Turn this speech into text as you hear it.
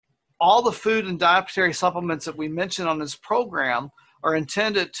all the food and dietary supplements that we mentioned on this program are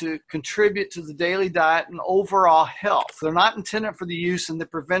intended to contribute to the daily diet and overall health. They're not intended for the use in the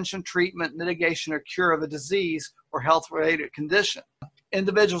prevention, treatment, mitigation, or cure of a disease or health-related condition.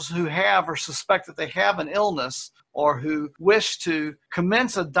 Individuals who have or suspect that they have an illness or who wish to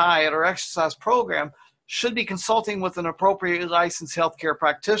commence a diet or exercise program should be consulting with an appropriately licensed healthcare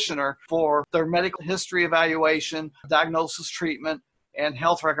practitioner for their medical history evaluation, diagnosis, treatment, and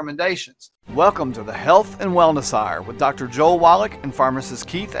health recommendations. Welcome to the Health and Wellness Hour with Dr. Joel Wallach and pharmacist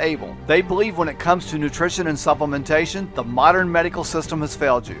Keith Abel. They believe when it comes to nutrition and supplementation, the modern medical system has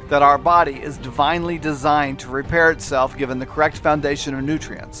failed you, that our body is divinely designed to repair itself given the correct foundation of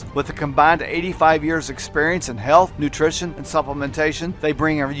nutrients. With a combined 85 years experience in health, nutrition, and supplementation, they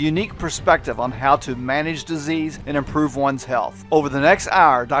bring a unique perspective on how to manage disease and improve one's health. Over the next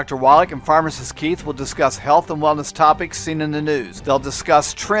hour, Dr. Wallach and pharmacist Keith will discuss health and wellness topics seen in the news. They'll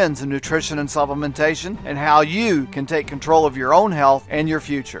discuss trends in nutrition and supplementation and how you can take control of your own health and your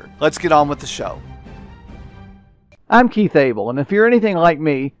future. Let's get on with the show. I'm Keith Abel, and if you're anything like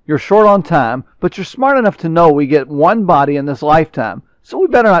me, you're short on time, but you're smart enough to know we get one body in this lifetime, so we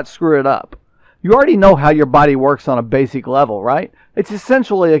better not screw it up. You already know how your body works on a basic level, right? It's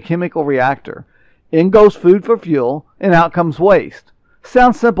essentially a chemical reactor. In goes food for fuel, and out comes waste.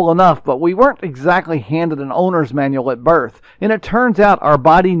 Sounds simple enough, but we weren't exactly handed an owner's manual at birth, and it turns out our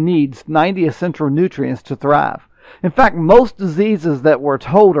body needs 90 essential nutrients to thrive. In fact, most diseases that we're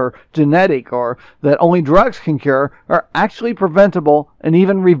told are genetic or that only drugs can cure are actually preventable and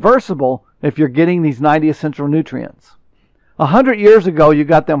even reversible if you're getting these 90 essential nutrients. 100 years ago, you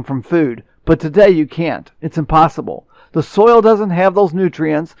got them from food, but today you can't. It's impossible. The soil doesn't have those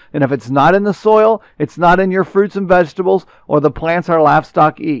nutrients, and if it's not in the soil, it's not in your fruits and vegetables or the plants our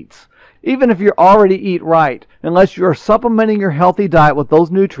livestock eats. Even if you already eat right, unless you are supplementing your healthy diet with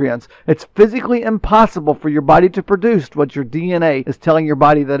those nutrients, it's physically impossible for your body to produce what your DNA is telling your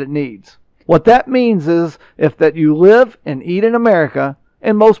body that it needs. What that means is, if that you live and eat in America,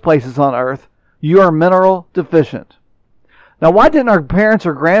 and most places on earth, you are mineral deficient. Now, why didn't our parents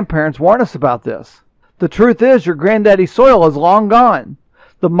or grandparents warn us about this? The truth is, your granddaddy's soil is long gone.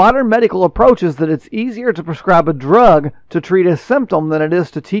 The modern medical approach is that it's easier to prescribe a drug to treat a symptom than it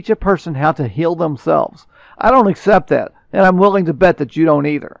is to teach a person how to heal themselves. I don't accept that, and I'm willing to bet that you don't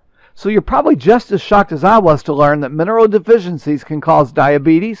either. So you're probably just as shocked as I was to learn that mineral deficiencies can cause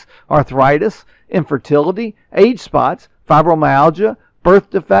diabetes, arthritis, infertility, age spots, fibromyalgia, birth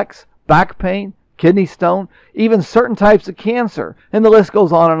defects, back pain, kidney stone, even certain types of cancer, and the list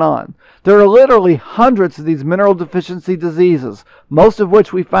goes on and on. There are literally hundreds of these mineral deficiency diseases, most of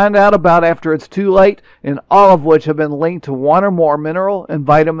which we find out about after it's too late, and all of which have been linked to one or more mineral and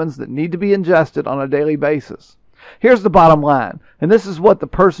vitamins that need to be ingested on a daily basis. Here's the bottom line, and this is what the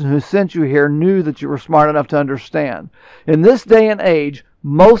person who sent you here knew that you were smart enough to understand. In this day and age,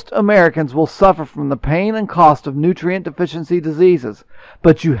 most Americans will suffer from the pain and cost of nutrient deficiency diseases,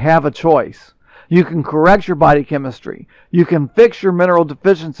 but you have a choice. You can correct your body chemistry. You can fix your mineral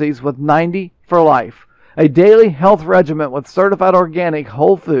deficiencies with 90 for Life, a daily health regimen with certified organic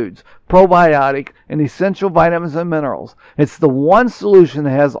whole foods, probiotic, and essential vitamins and minerals. It's the one solution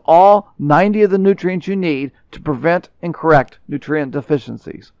that has all 90 of the nutrients you need to prevent and correct nutrient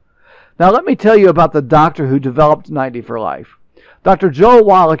deficiencies. Now let me tell you about the doctor who developed 90 for Life. Dr. Joel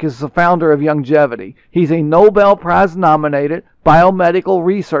Wallach is the founder of Youngevity. He's a Nobel Prize nominated biomedical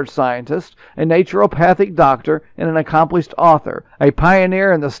research scientist, a naturopathic doctor, and an accomplished author, a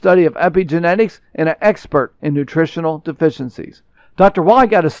pioneer in the study of epigenetics, and an expert in nutritional deficiencies. Dr. Wallach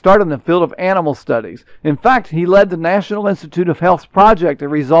got his start in the field of animal studies. In fact, he led the National Institute of Health's project that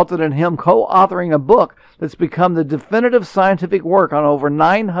resulted in him co-authoring a book that's become the definitive scientific work on over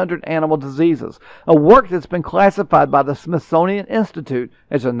 900 animal diseases, a work that's been classified by the Smithsonian Institute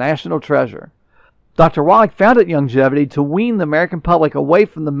as a national treasure. Dr. Wallach founded Youngevity to wean the American public away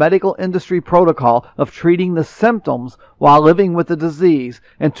from the medical industry protocol of treating the symptoms while living with the disease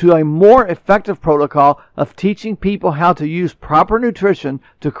and to a more effective protocol of teaching people how to use proper nutrition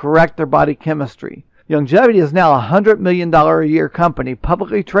to correct their body chemistry. Youngevity is now a $100 million a year company,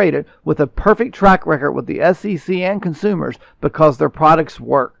 publicly traded, with a perfect track record with the SEC and consumers because their products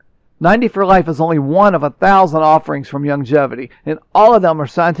work. 90 for Life is only one of 1,000 offerings from Youngevity, and all of them are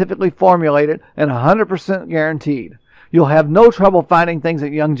scientifically formulated and 100% guaranteed. You'll have no trouble finding things at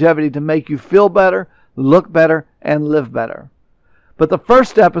Youngevity to make you feel better, look better, and live better. But the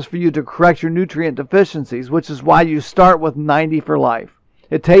first step is for you to correct your nutrient deficiencies, which is why you start with 90 for Life.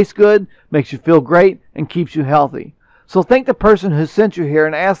 It tastes good, makes you feel great, and keeps you healthy. So thank the person who sent you here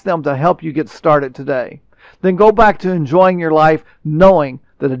and ask them to help you get started today. Then go back to enjoying your life knowing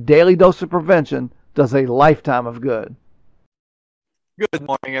that a daily dose of prevention does a lifetime of good. Good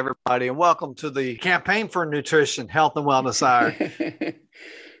morning, everybody, and welcome to the Campaign for Nutrition, Health, and Wellness Hour.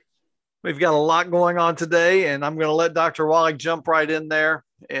 We've got a lot going on today, and I'm going to let Dr. Wallach jump right in there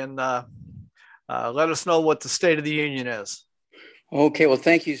and let us know what the State of the Union is. Okay, well,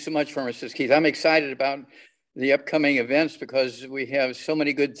 thank you so much, Pharmacist Keith. I'm excited about the upcoming events because we have so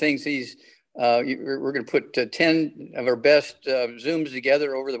many good things. We're going to put 10 of our best Zooms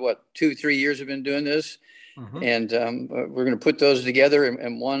together over the 2-3 years we've been doing this. Mm-hmm. And we're going to put those together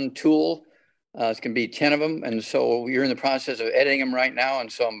in one tool. It's going to be 10 of them. And so you're in the process of editing them right now. And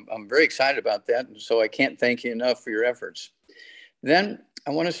so I'm very excited about that. And so I can't thank you enough for your efforts. Then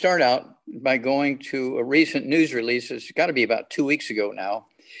I want to start out by going to a recent news release. It's got to be about 2 weeks ago now.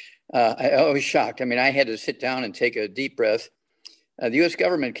 I was shocked. I mean, I had to sit down and take a deep breath. The U.S.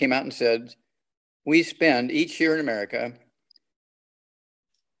 government came out and said, we spend each year in America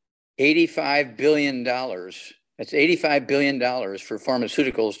 $85 billion. That's $85 billion for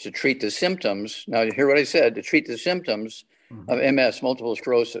pharmaceuticals to treat the symptoms. Now, you hear what I said, to treat the symptoms of MS, multiple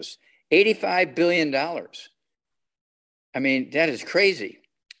sclerosis. $85 billion. I mean, that is crazy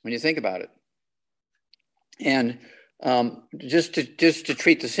when you think about it. And just to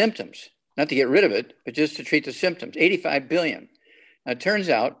treat the symptoms, not to get rid of it, but just to treat the symptoms, $85 billion. Now, it turns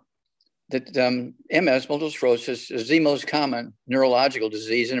out that MS, multiple sclerosis, is the most common neurological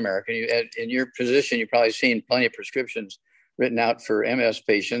disease in America. In your position, you've probably seen plenty of prescriptions written out for MS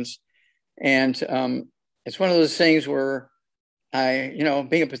patients. And it's one of those things where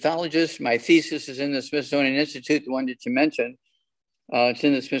being a pathologist, my thesis is in the Smithsonian Institute, the one that you mentioned. It's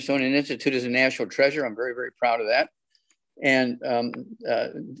in the Smithsonian Institute as a national treasure. I'm very, very proud of that. And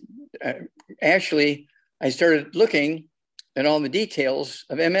actually, I started looking at all the details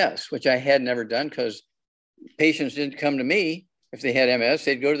of MS, which I had never done because patients didn't come to me if they had MS.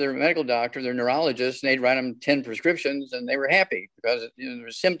 They'd go to their medical doctor, their neurologist, and they'd write them 10 prescriptions, and they were happy because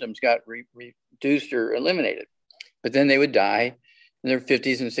their symptoms got reduced or eliminated. But then they would die in their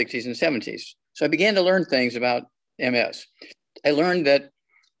 50s and 60s and 70s. So I began to learn things about MS. I learned that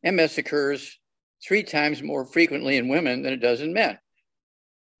MS occurs 3 times more frequently in women than it does in men.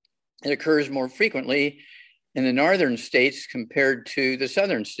 It occurs more frequently in the northern states compared to the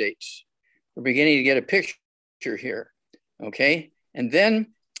southern states. We're beginning to get a picture here, okay? And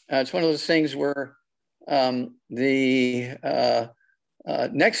then it's one of those things where the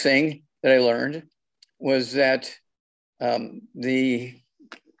next thing that I learned was that the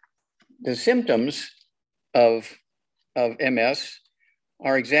symptoms of MS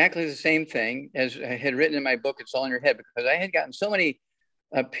are exactly the same thing as I had written in my book, It's All in Your Head, because I had gotten so many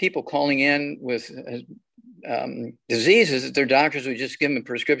people calling in with diseases that their doctors would just give them a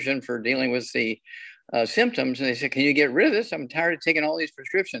prescription for dealing with the symptoms. And they said, can you get rid of this? I'm tired of taking all these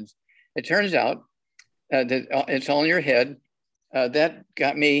prescriptions. It turns out that It's All in Your Head. That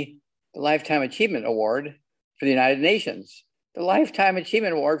got me the Lifetime Achievement Award for the United Nations. The Lifetime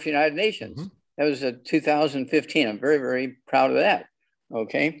Achievement Award for the United Nations. Mm-hmm. That was 2015. I'm very, very proud of that.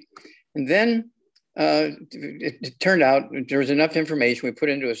 Okay. And then it turned out there was enough information we put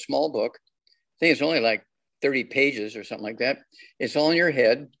into a small book. I think it's only like 30 pages or something like that. It's all in your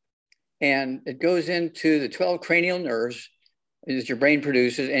head. And it goes into the 12 cranial nerves that your brain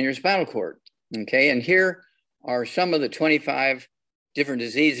produces and your spinal cord. Okay. And here are some of the 25 different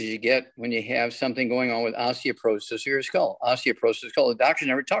diseases you get when you have something going on with osteoporosis of your skull. Osteoporosis of the skull. The doctors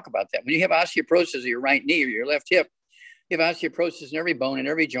never talk about that. When you have osteoporosis of your right knee or your left hip, you have osteoporosis in every bone and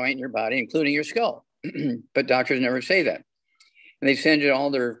every joint in your body, including your skull. But doctors never say that. And they send you to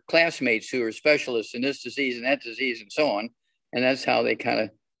all their classmates who are specialists in this disease and that disease and so on. And that's how they kind of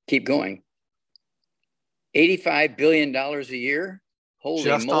keep going. $85 billion a year? Holy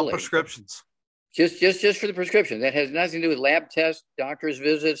moly. Just on prescriptions. Just for the prescription. That has nothing to do with lab tests, doctor's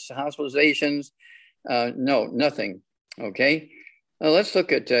visits, hospitalizations. No, nothing. Okay. Let's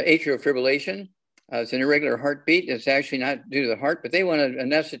look at atrial fibrillation. It's an irregular heartbeat. It's actually not due to the heart, but they want to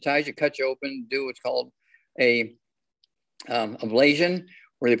anesthetize you, cut you open, do what's called a ablation,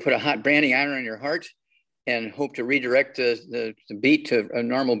 where they put a hot branding iron on your heart and hope to redirect the beat to a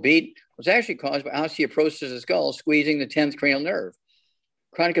normal beat. It's actually caused by osteoporosis of the skull, squeezing the 10th cranial nerve.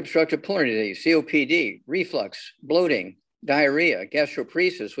 Chronic obstructive pulmonary disease, COPD, reflux, bloating, diarrhea,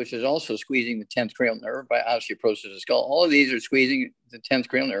 gastroparesis, which is also squeezing the 10th cranial nerve by osteoporosis of the skull. All of these are squeezing the 10th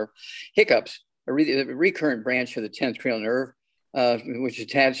cranial nerve. Hiccups, a recurrent branch of the 10th cranial nerve, which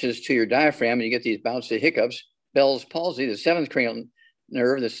attaches to your diaphragm, and you get these bouts of hiccups. Bell's palsy, the 7th cranial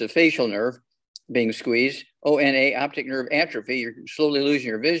nerve, that's the facial nerve being squeezed. ONA, optic nerve atrophy, you're slowly losing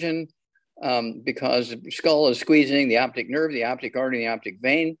your vision. because the skull is squeezing the optic nerve, the optic artery, the optic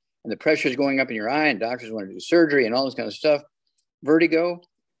vein, and the pressure is going up in your eye, and doctors want to do surgery and all this kind of stuff. Vertigo.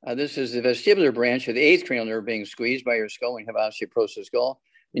 This is the vestibular branch of the eighth cranial nerve being squeezed by your skull when you have osteoporosis of the skull.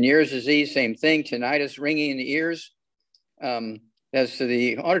 Meniere's disease, same thing. Tinnitus, ringing in the ears. That's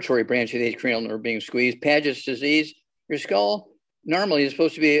the auditory branch of the eighth cranial nerve being squeezed. Paget's disease. Your skull normally is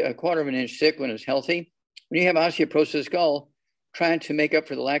supposed to be a quarter of an inch thick when it's healthy. When you have osteoporosis of the skull, trying to make up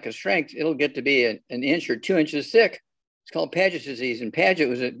for the lack of strength, it'll get to be an inch or 2 inches thick. It's called Paget's disease. And Paget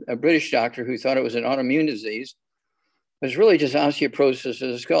was a British doctor who thought it was an autoimmune disease. It was really just osteoporosis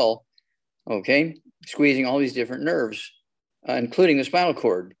of the skull, okay, squeezing all these different nerves, including the spinal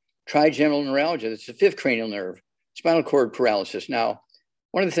cord. Trigeminal neuralgia, that's the fifth cranial nerve. Spinal cord paralysis. Now,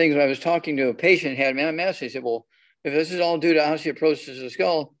 one of the things when I was talking to a patient who had MS, he said, well, if this is all due to osteoporosis of the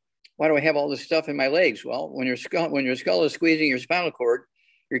skull, why do I have all this stuff in my legs? Well, when your skull is squeezing your spinal cord,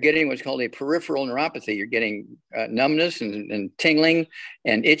 you're getting what's called a peripheral neuropathy. You're getting numbness and tingling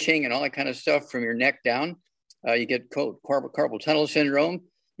and itching and all that kind of stuff from your neck down. You get carpal tunnel syndrome.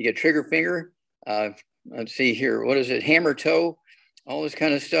 You get trigger finger. Let's see here. What is it? Hammer toe. All this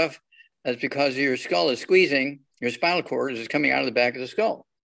kind of stuff. That's because your skull is squeezing. Your spinal cord is coming out of the back of the skull.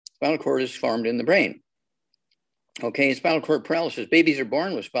 Spinal cord is formed in the brain. Okay, spinal cord paralysis. Babies are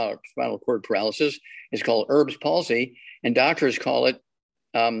born with spinal cord paralysis. It's called Erb's palsy, and doctors call it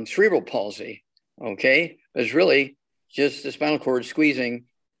cerebral palsy. Okay, but it's really just the spinal cord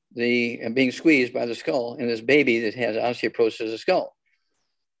being squeezed by the skull in this baby that has osteoporosis of the skull.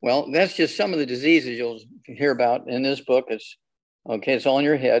 Well, that's just some of the diseases you'll hear about in this book. It's all in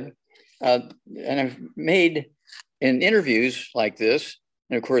your head. And I've made in interviews like this,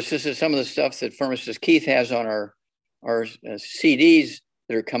 and of course, this is some of the stuff that pharmacist Keith has on our CDs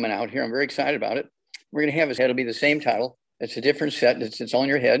that are coming out here. I'm very excited about it. We're going to have it'll be the same title. It's a different set. It's all in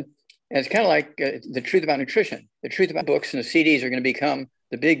your head. And it's kind of like the truth about nutrition. The truth about books and the CDs are going to become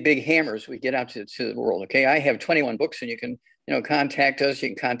the big hammers we get out to the world. Okay, I have 21 books, and you can contact us. You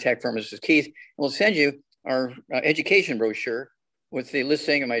can contact pharmacist Keith, and we'll send you our education brochure with the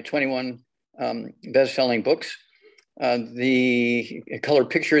listing of my 21 best-selling books, the color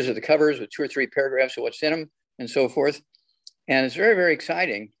pictures of the covers with 2 or 3 paragraphs of what's in them, and so forth. And it's very, very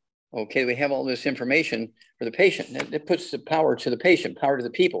exciting. Okay, we have all this information for the patient. It puts the power to the patient, power to the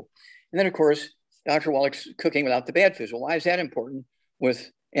people. And then, of course, Dr. Wallach's Cooking Without the Bad Foods. Well, why is that important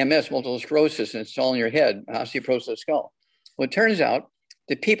with MS, multiple sclerosis, and it's all in your head, osteoporosis of the skull? Well, it turns out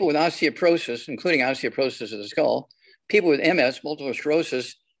that people with osteoporosis, including osteoporosis of the skull, people with MS, multiple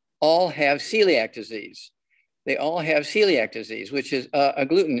sclerosis, all have celiac disease. They all have celiac disease, which is a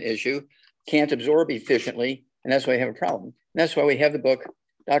gluten issue, can't absorb efficiently, and that's why you have a problem. And that's why we have the book,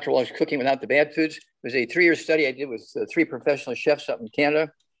 Dr. Wallach's Cooking Without the Bad Foods. It was a 3-year study I did with 3 professional chefs up in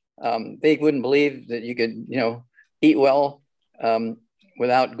Canada. They wouldn't believe that you could, eat well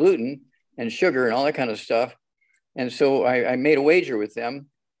without gluten and sugar and all that kind of stuff. And so I made a wager with them.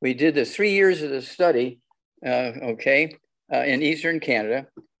 We did the 3 years of the study, in Eastern Canada.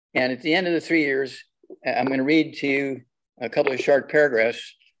 And at the end of the 3 years, I'm going to read to you a couple of short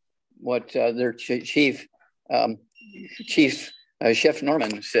paragraphs, what their chief Chef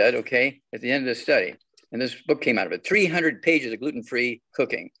Norman said, at the end of the study. And this book came out of it. 300 pages of gluten-free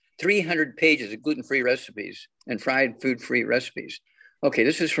cooking, 300 pages of gluten-free recipes and fried food-free recipes. Okay,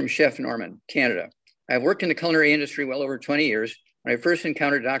 this is from Chef Norman, Canada. I've worked in the culinary industry well over 20 years. When I first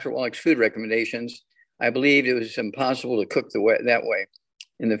encountered Dr. Wallach's food recommendations, I believed it was impossible to cook that way.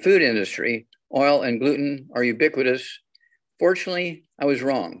 In the food industry, oil and gluten are ubiquitous. Fortunately, I was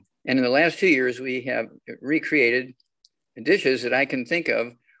wrong. And in the last 2 years, we have recreated dishes that I can think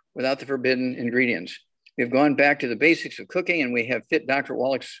of without the forbidden ingredients. We've gone back to the basics of cooking, and we have fit Dr.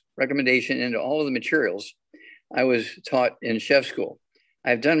 Wallach's recommendation into all of the materials I was taught in chef school.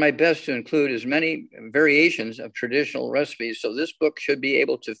 I've done my best to include as many variations of traditional recipes, so this book should be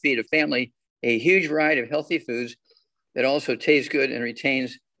able to feed a family a huge variety of healthy foods that also taste good and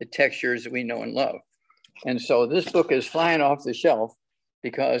retains the textures that we know and love. And so this book is flying off the shelf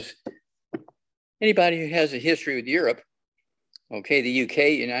because anybody who has a history with Europe, the UK,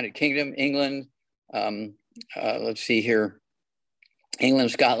 United Kingdom, England, let's see here,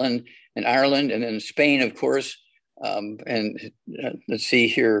 England, Scotland, and Ireland, and then Spain, of course, and let's see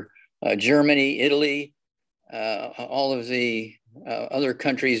here, Germany, Italy, all of the other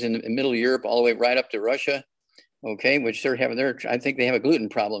countries in Middle Europe, all the way right up to Russia, which they're having I think they have a gluten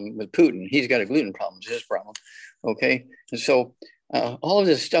problem with Putin. He's got a gluten problem, it's his problem, and so all of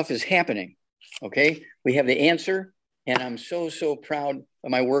this stuff is happening, We have the answer, and I'm so proud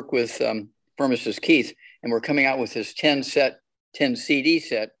of my work with pharmacist Keith, and we're coming out with this 10 CD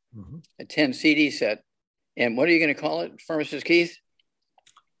set a 10 CD set. And what are you going to call it, Pharmacist Keith?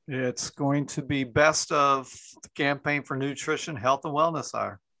 It's going to be Best of the Campaign for Nutrition, Health, and Wellness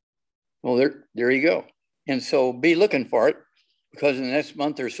Hour. Well, there you go. And so be looking for it, because in the next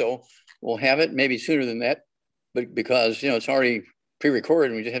month or so, we'll have it, maybe sooner than that, but because, it's already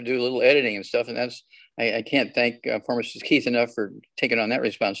pre-recorded and we just have to do a little editing and stuff. And I can't thank Pharmacist Keith enough for taking on that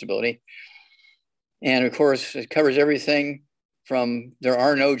responsibility. And of course, it covers everything from there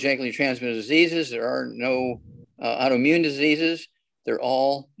are no genetically transmitted diseases. There are no autoimmune diseases. They're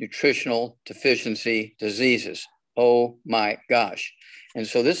all nutritional deficiency diseases. Oh my gosh. And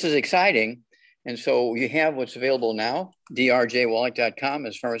so this is exciting. And so you have what's available now, drjwallach.com,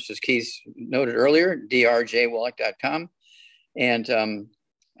 as Pharmacist Keith noted earlier, drjwallach.com. And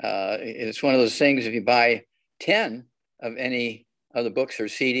it's one of those things, if you buy 10 of any of the books or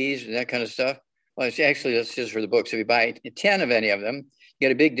CDs and that kind of stuff, well, it's actually, that's just for the books. If you buy 10 of any of them, you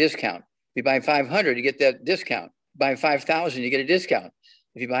get a big discount. If you buy 500, you get that discount. Buy 5,000, you get a discount.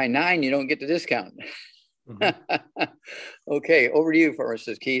 If you buy 9, you don't get the discount. Okay, over to you,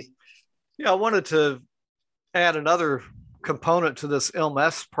 Pharmacist Keith. Yeah, I wanted to add another component to this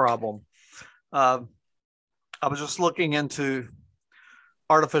illness problem. I was just looking into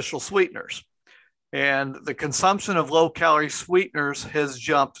artificial sweeteners, and the consumption of low-calorie sweeteners has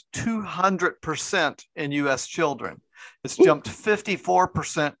jumped 200% in U.S. children. It's jumped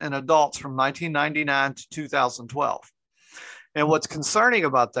 54% in adults from 1999 to 2012. And what's concerning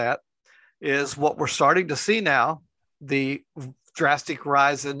about that is what we're starting to see now, the drastic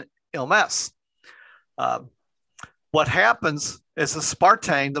rise in illness. What happens is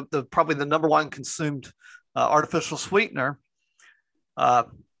aspartame, probably the number one consumed artificial sweetener,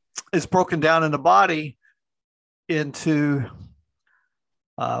 is broken down in the body into,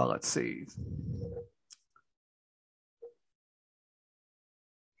 let's see.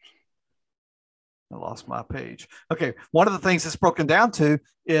 I lost my page. Okay, one of the things it's broken down to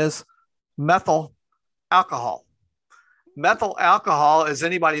is methyl alcohol. Methyl alcohol, as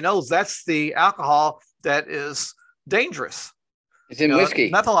anybody knows, that's the alcohol that is dangerous. It's in whiskey.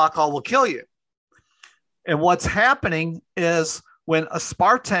 Methyl alcohol will kill you. And what's happening is when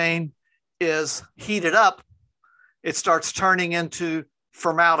aspartame is heated up, it starts turning into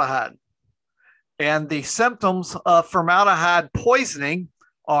formaldehyde. And the symptoms of formaldehyde poisoning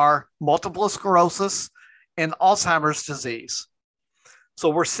are multiple sclerosis and Alzheimer's disease. So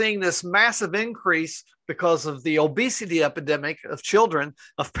we're seeing this massive increase because of the obesity epidemic of children,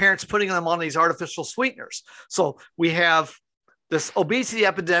 of parents putting them on these artificial sweeteners. So we have this obesity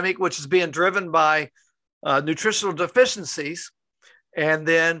epidemic, which is being driven by nutritional deficiencies. And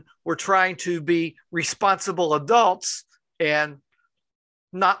then we're trying to be responsible adults and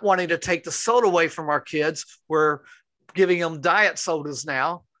not wanting to take the soda away from our kids. We're giving them diet sodas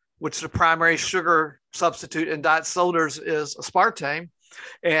now, which the primary sugar substitute in diet sodas is aspartame.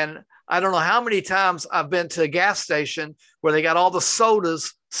 And I don't know how many times I've been to a gas station where they got all the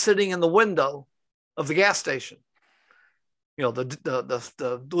sodas sitting in the window of the gas station.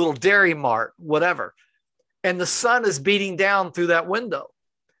 The little Dairy Mart, whatever. And the sun is beating down through that window.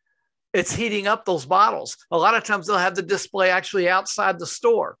 It's heating up those bottles. A lot of times they'll have the display actually outside the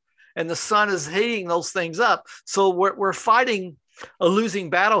store, and the sun is heating those things up. So we're fighting a losing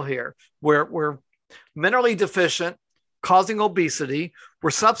battle here. We're minerally deficient, causing obesity.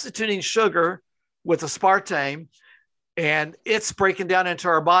 We're substituting sugar with aspartame, and it's breaking down into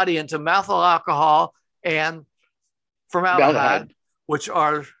our body into methyl alcohol and formaldehyde, which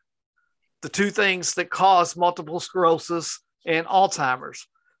are the two things that cause multiple sclerosis and Alzheimer's.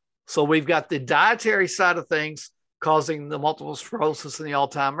 So we've got the dietary side of things causing the multiple sclerosis and the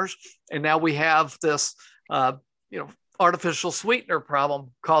Alzheimer's. And now we have this, artificial sweetener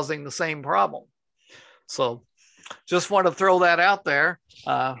problem causing the same problem. So just want to throw that out there.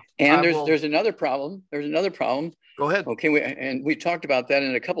 And there's another problem. There's another problem. Go ahead. Okay. We talked about that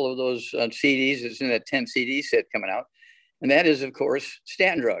in a couple of those CDs. It's in that 10 CD set coming out. And that is, of course,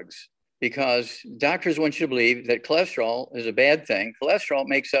 statin drugs, because doctors want you to believe that cholesterol is a bad thing. Cholesterol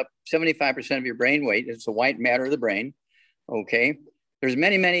makes up 75% of your brain weight. It's the white matter of the brain. Okay. There's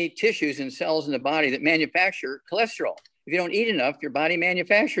many, many tissues and cells in the body that manufacture cholesterol. If you don't eat enough, your body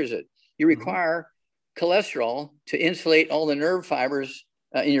manufactures it. You require cholesterol to insulate all the nerve fibers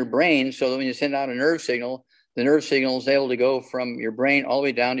in your brain, so that when you send out a nerve signal, the nerve signal is able to go from your brain all the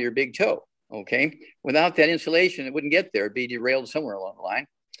way down to your big toe. Okay. Without that insulation, it wouldn't get there. It'd be derailed somewhere along the line.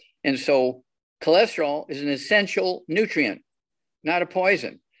 And so cholesterol is an essential nutrient, not a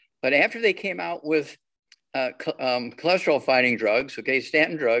poison. But after they came out with cholesterol fighting drugs, okay,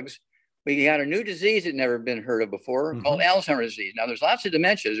 statin drugs, we got a new disease that never been heard of before called Alzheimer's disease. Now, there's lots of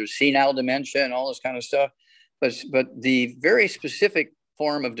dementias. There's senile dementia and all this kind of stuff. But the very specific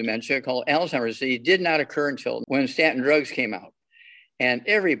form of dementia called Alzheimer's disease did not occur until when statin drugs came out. And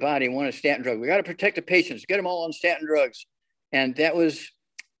everybody wanted statin drugs. We got to protect the patients, get them all on statin drugs. And that was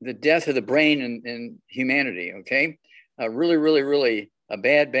the death of the brain in humanity, okay? Really, really, really a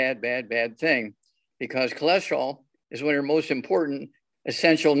bad thing, because cholesterol is one of your most important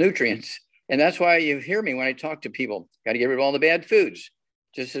essential nutrients. And that's why you hear me when I talk to people, got to get rid of all the bad foods,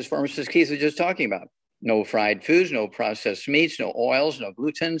 just as pharmacist Keith was just talking about. No fried foods, no processed meats, no oils, no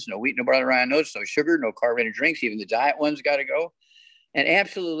glutens, no wheat, no barley, rye, no oats, no sugar, no carbonated drinks. Even the diet ones got to go. And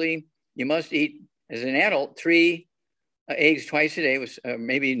absolutely, you must eat, as an adult, 3 eggs twice a day, with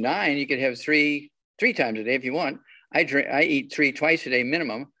maybe 9. You could have three times a day if you want. I eat 3 twice a day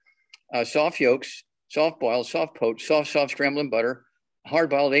minimum. Soft yolks, soft boiled, soft poached, soft scrambled in butter. Hard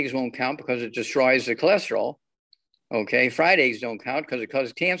boiled eggs won't count because it destroys the cholesterol. Okay, fried eggs don't count because it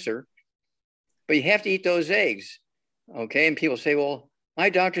causes cancer. But you have to eat those eggs. Okay, and people say, well, my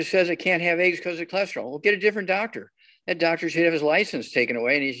doctor says I can't have eggs because of cholesterol. Well, get a different doctor. That doctor should have his license taken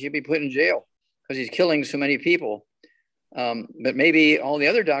away and he should be put in jail because he's killing so many people. But maybe all the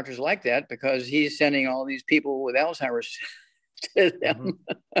other doctors like that because he's sending all these people with Alzheimer's to them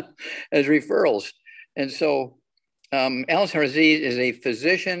as referrals. And so Alzheimer's disease is a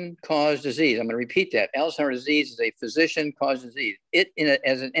physician-caused disease. I'm going to repeat that. Alzheimer's disease is a physician-caused disease. It,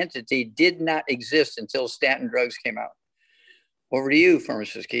 as an entity, did not exist until statin drugs came out. Over to you,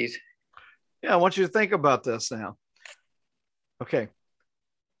 pharmacist Keith. Yeah, I want you to think about this now. Okay.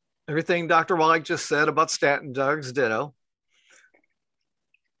 Everything Dr. Wallach just said about statin drugs, ditto.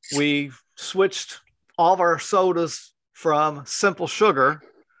 We switched all of our sodas from simple sugar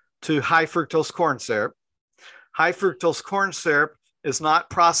to high fructose corn syrup. High fructose corn syrup is not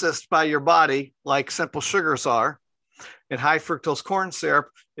processed by your body like simple sugars are. And high fructose corn syrup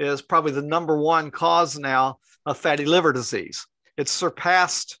is probably the #1 cause now of fatty liver disease. It's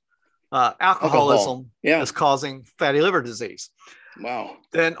surpassed alcoholism as causing fatty liver disease. Wow.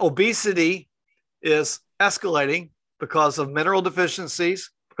 Then obesity is escalating because of mineral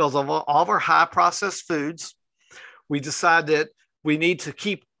deficiencies, because of all of our high processed foods. We decide that we need to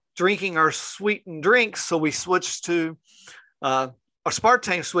keep drinking our sweetened drinks, so we switched to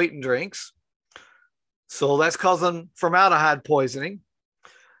aspartame sweetened drinks. So that's causing formaldehyde poisoning.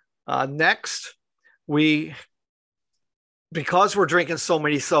 Next, because we're drinking so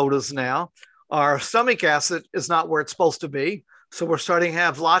many sodas now, our stomach acid is not where it's supposed to be. So we're starting to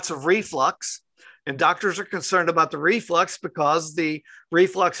have lots of reflux. And doctors are concerned about the reflux because the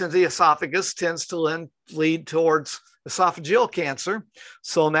reflux into the esophagus tends to lead towards esophageal cancer.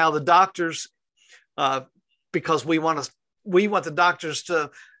 So now the doctors, because we want the doctors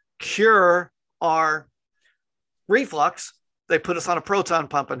to cure our reflux, they put us on a proton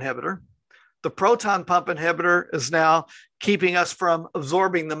pump inhibitor. The proton pump inhibitor is now keeping us from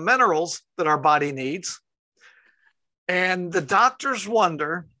absorbing the minerals that our body needs. And the doctors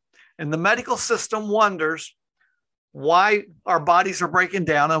wonder, and the medical system wonders, why our bodies are breaking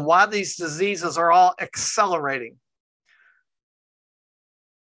down and why these diseases are all accelerating.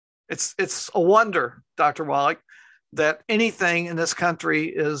 It's a wonder, Dr. Wallach, that anything in this country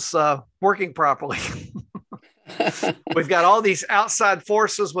is working properly. We've got all these outside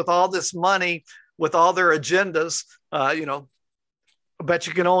forces with all this money, with all their agendas. I bet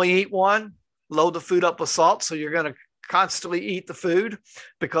you can only eat one, load the food up with salt. So you're going to constantly eat the food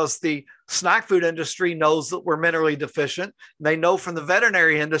because the snack food industry knows that we're minerally deficient. They know from the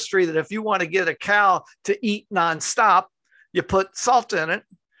veterinary industry that if you want to get a cow to eat nonstop, you put salt in it,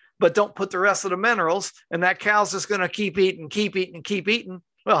 but don't put the rest of the minerals. And that cow's just going to keep eating.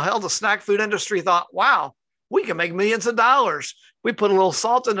 Well, hell, the snack food industry thought, wow, we can make millions of dollars. We put a little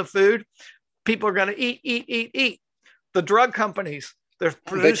salt in the food. People are going to eat. The drug companies, they're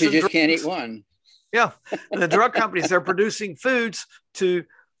producing. But you just can't eat one. Yeah. And the drug companies, they're producing foods to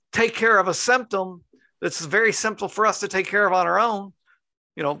take care of a symptom that's very simple for us to take care of on our own,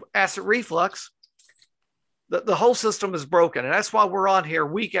 acid reflux. The whole system is broken. And that's why we're on here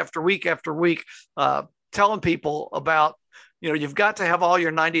week after week after week, telling people about, you've got to have all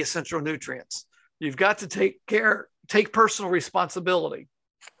your 90 essential nutrients. You've got to take personal responsibility.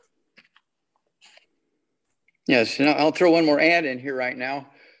 Yes. And I'll throw one more ad in here right now.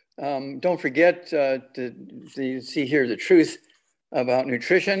 Don't forget to see here the truth about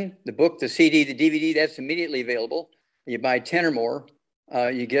nutrition, the book, the CD, the DVD, that's immediately available. You buy 10 or more,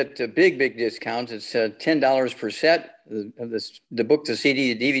 you get big discounts. It's $10 per set. The book, the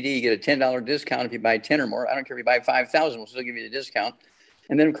CD, the DVD, you get a $10 discount if you buy 10 or more. I don't care if you buy 5,000, we'll still give you the discount.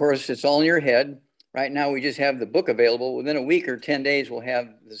 And then, of course, it's all in your head. Right now, we just have the book available. Within a week or 10 days, we'll have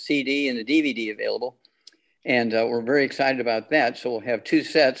the CD and the DVD available. And we're very excited about that. So we'll have 2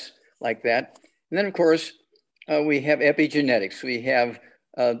 sets like that. And then, of course, we have epigenetics. We have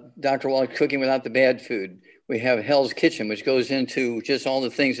Dr. Wallach Cooking Without the Bad Food. We have Hell's Kitchen, which goes into just all the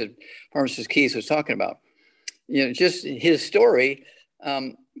things that Pharmacist Keith was talking about. You know, just his story.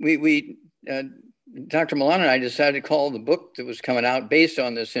 Dr. Milan and I decided to call the book that was coming out based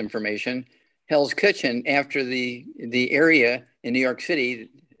on this information Hell's Kitchen, after the area in New York City.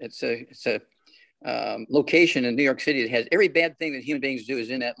 It's a location in New York City that has every bad thing that human beings do is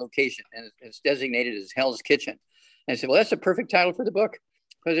in that location, and it's designated as Hell's Kitchen. And I said, well, that's a perfect title for the book,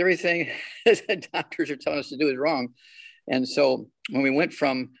 because everything that doctors are telling us to do is wrong. And so when we went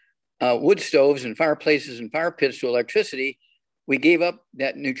from wood stoves and fireplaces and fire pits to electricity, we gave up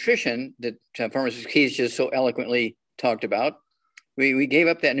that nutrition that Pharmacist Keith just so eloquently talked about. We gave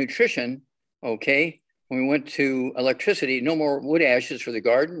up that nutrition, okay? When we went to electricity, no more wood ashes for the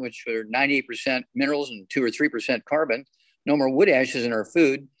garden, which were 98% minerals and 2 or 3% carbon. No more wood ashes in our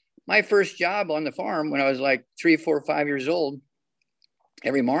food. My first job on the farm when I was like 3, 4, 5 years old,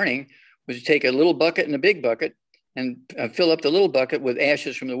 every morning was to take a little bucket and a big bucket and fill up the little bucket with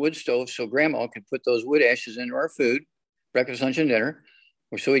ashes from the wood stove so grandma could put those wood ashes into our food, breakfast, lunch, and dinner,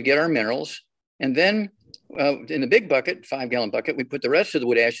 so we'd get our minerals. And then in the big bucket, 5-gallon bucket, we put the rest of the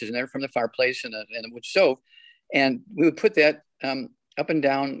wood ashes in there from the fireplace and the wood stove. And we would put that up and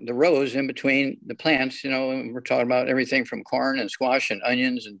down the rows in between the plants. You know, and we're talking about everything from corn and squash and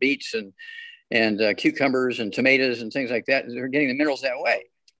onions and beets and cucumbers and tomatoes and things like that. We're getting the minerals that way.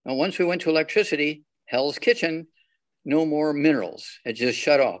 Now, once we went to electricity, Hell's Kitchen, no more minerals. It just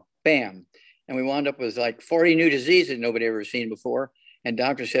shut off, bam. And we wound up with like 40 new diseases nobody ever seen before. And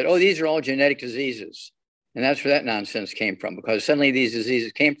doctors said, oh, these are all genetic diseases. And that's where that nonsense came from, because suddenly these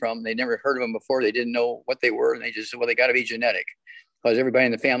diseases came from, they never heard of them before. They didn't know what they were. And they just said, well, they got to be genetic because everybody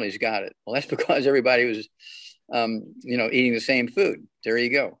in the family's got it. Well, that's because everybody was, eating the same food. There you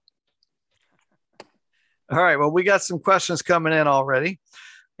go. All right. Well, we got some questions coming in already.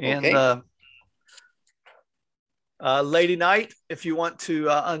 And Okay. Lady Knight, if you want to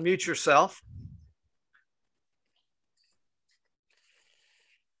unmute yourself.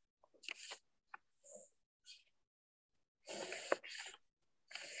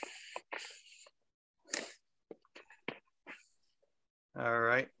 All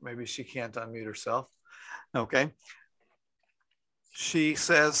right. Maybe she can't unmute herself. Okay. She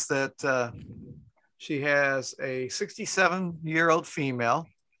says that she has a 67-year-old female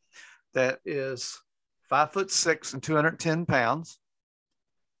that is 5'6" and 210 pounds.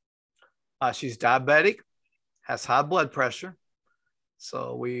 She's diabetic, has high blood pressure.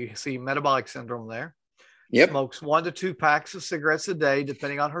 So we see metabolic syndrome there. Yep. Smokes 1 to 2 packs of cigarettes a day,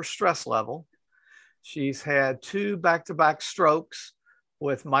 depending on her stress level. She's had 2 back-to-back strokes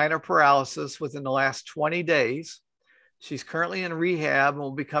with minor paralysis within the last 20 days. She's currently in rehab and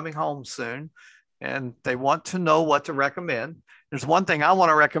will be coming home soon. And they want to know what to recommend. There's one thing I want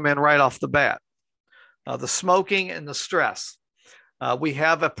to recommend right off the bat. The smoking and the stress. We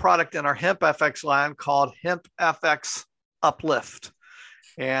have a product in our Hemp FX line called Hemp FX Uplift.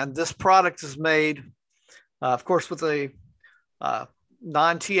 And this product is made, of course, with a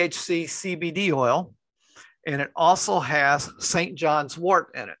non-THC CBD oil. And it also has St. John's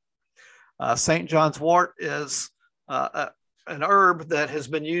wort in it. St. John's wort is an herb that has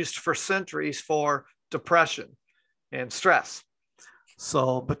been used for centuries for depression and stress.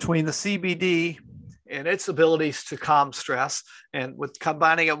 So between the CBD and its abilities to calm stress, and with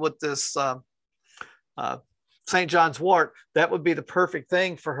combining it with this St. John's wort, that would be the perfect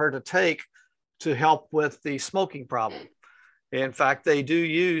thing for her to take to help with the smoking problem. In fact, they do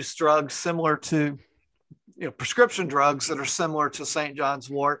use drugs similar to prescription drugs that are similar to St. John's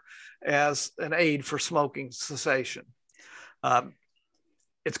wort as an aid for smoking cessation.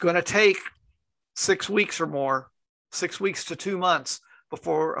 It's going to take 6 weeks or more, 6 weeks to 2 months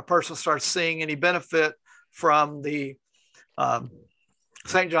before a person starts seeing any benefit from the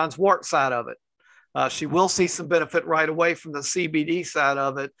St. John's wort side of it. She will see some benefit right away from the CBD side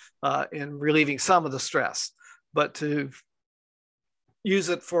of it in relieving some of the stress. But to use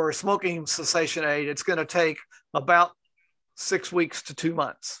it for smoking cessation aid, it's going to take about 6 weeks to 2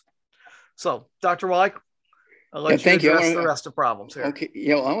 months. So, Dr. Wallach, I'll let you address the rest of problems here. Okay,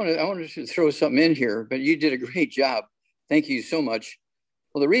 I want to throw something in here, but you did a great job. Thank you so much.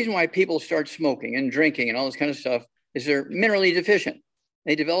 Well, the reason why people start smoking and drinking and all this kind of stuff is they're minerally deficient.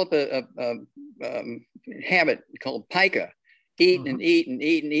 They develop a habit called pica, eat and eat and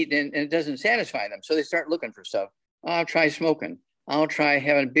eat and eat, and it doesn't satisfy them. So they start looking for stuff. Oh, I'll try smoking. I'll try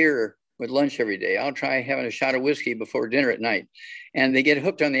having beer with lunch every day. I'll try having a shot of whiskey before dinner at night. And they get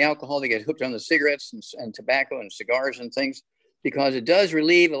hooked on the alcohol. They get hooked on the cigarettes and tobacco and cigars and things, because it does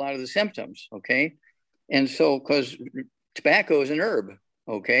relieve a lot of the symptoms. Okay. And so, because tobacco is an herb.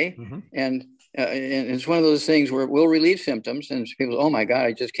 Okay. Mm-hmm. And it's one of those things where it will relieve symptoms. And people, oh my God,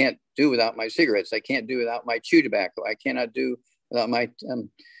 I just can't do without my cigarettes. I can't do without my chew tobacco. I cannot do without my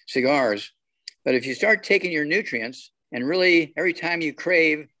cigars. But if you start taking your nutrients, and really every time you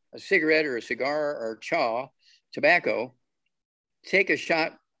crave a cigarette or a cigar or chaw, tobacco, take a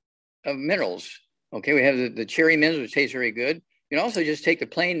shot of minerals. Okay, we have the cherry minerals, which taste very good. You can also just take the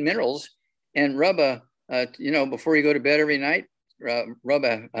plain minerals and rub before you go to bed every night, rub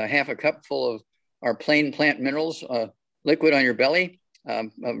a half a cup full of our plain plant minerals liquid on your belly,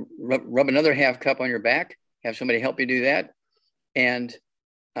 rub another half cup on your back, have somebody help you do that. And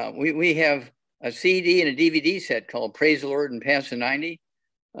we have a CD and a DVD set called Praise the Lord and Pass the 90,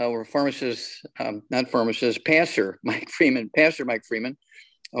 where Pastor Mike Freeman,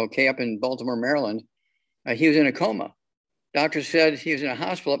 okay, up in Baltimore, Maryland, he was in a coma. Doctor said he was in a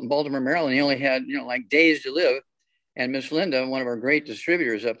hospital up in Baltimore, Maryland. He only had, like days to live. And Miss Linda, one of our great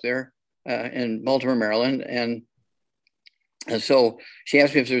distributors up there in Baltimore, Maryland. And so she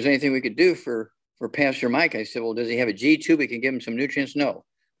asked me if there was anything we could do for Pastor Mike. I said, well, does he have a G tube? We can give him some nutrients. No.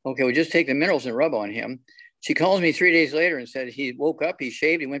 Okay, we'll just take the minerals and rub on him. She calls me 3 days later and said he woke up, he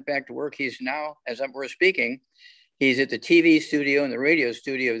shaved, he went back to work. He's now, as we're speaking, he's at the TV studio and the radio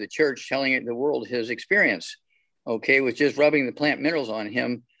studio of the church telling the world his experience, okay, with just rubbing the plant minerals on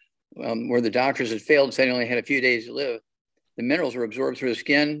him, where the doctors had failed and said he only had a few days to live. The minerals were absorbed through his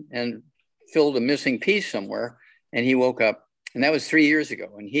skin and filled a missing piece somewhere, and he woke up. And that was 3 years ago,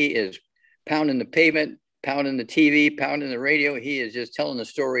 and he is pounding the pavement, pounding the TV, pounding the radio. He is just telling the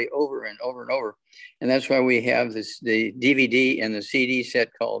story over and over and over. And that's why we have the DVD and the CD set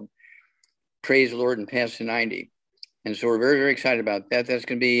called Praise the Lord and Pass the 90. And so we're very, very excited about that. That's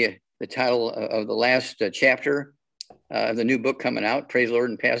going to be the title of the last chapter of the new book coming out, Praise the Lord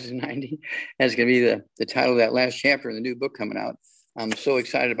and Pass the 90. That's going to be the title of that last chapter in the new book coming out. I'm so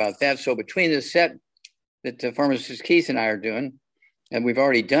excited about that. So between the set that pharmacist Keith and I are doing, and we've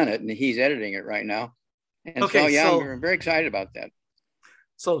already done it, and he's editing it right now. And okay, I'm very excited about that.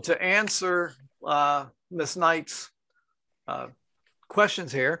 So to answer Ms. Knight's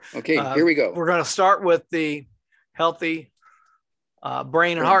questions here. Okay, here we go. We're going to start with the healthy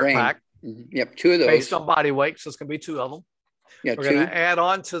brain and heart pack. Mm-hmm. Yep, 2 of those. Based on body weight, so it's going to be 2 of them. Yeah, we're going to add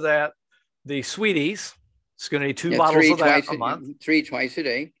on to that the Sweeties. It's going to be 2 bottles of that a month. 3 twice a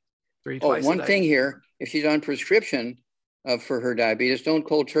day. 3 twice a day. One thing here, if she's on prescription for her diabetes, don't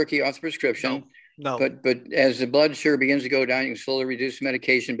cold turkey off the prescription. No. But as the blood sugar begins to go down, you can slowly reduce the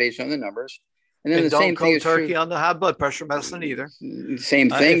medication based on the numbers. And then the same thing is true. Don't cold turkey on the high blood pressure medicine either. Same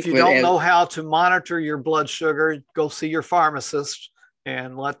thing. If you don't know how to monitor your blood sugar, go see your pharmacist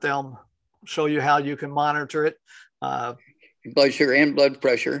and let them show you how you can monitor it. Blood sugar and blood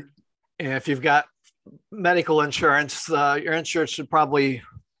pressure. And if you've got medical insurance, your insurance should probably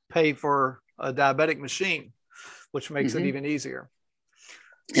pay for a diabetic machine, which makes it even easier.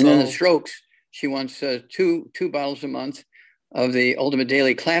 And then the strokes, she wants 2 bottles a month of the Ultimate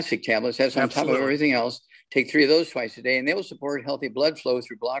Daily Classic tablets. That's on top of everything else. Take 3 of those twice a day, and they will support healthy blood flow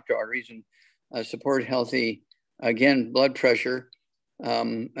through blocked arteries and support healthy, again, blood pressure,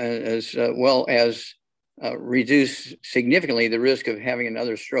 as well as reduce significantly the risk of having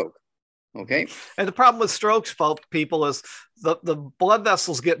another stroke. Okay. And the problem with strokes, people, is the blood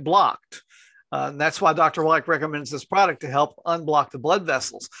vessels get blocked. And that's why Dr. Wallach recommends this product to help unblock the blood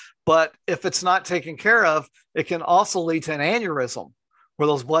vessels. But if it's not taken care of, it can also lead to an aneurysm where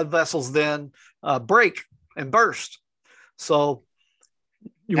those blood vessels then break and burst. So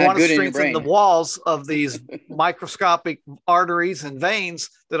you want to strengthen the walls of these microscopic arteries and veins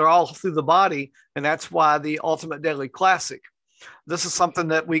that are all through the body. And that's why the Ultimate Daily Classic. This is something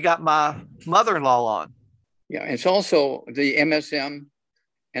that we got my mother-in-law on. Yeah, it's also the MSM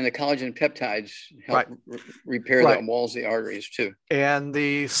and the collagen peptides help repair the walls of the arteries too. And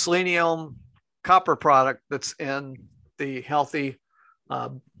the selenium copper product that's in the healthy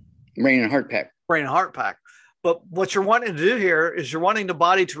brain and heart pack. But what you're wanting to do here is you're wanting the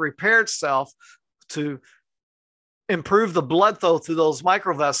body to repair itself to improve the blood flow through those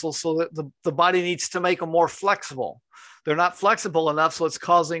microvessels so that the body needs to make them more flexible. They're not flexible enough, so it's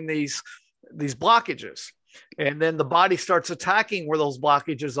causing these blockages. And then the body starts attacking where those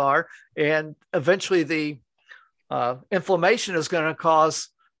blockages are. And eventually the inflammation is going to cause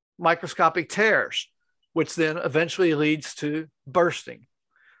microscopic tears, which then eventually leads to bursting.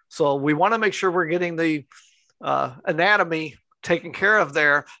 So we want to make sure we're getting the anatomy taken care of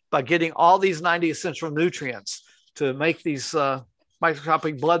there by getting all these 90 essential nutrients to make these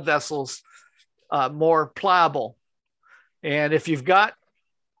microscopic blood vessels more pliable. And if you've got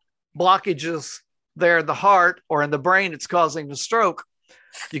blockages there in the heart or in the brain, it's causing the stroke.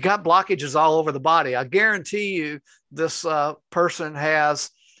 You got blockages all over the body. I guarantee you this person has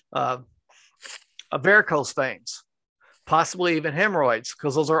varicose veins, possibly even hemorrhoids,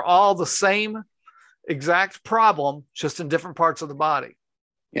 because those are all the same exact problem, just in different parts of the body.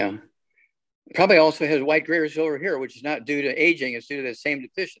 Yeah. Probably also has white grayish over here, which is not due to aging. It's due to the same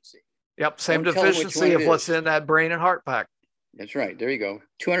deficiency. Yep. Same deficiency of what's in that brain and heart pack. That's right. There you go.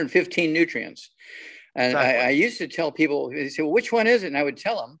 215 nutrients. And Exactly. I used to tell people, they say, well, which one is it? And I would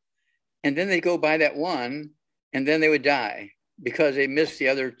tell them, and then they'd go buy that one, and then they would die because they missed the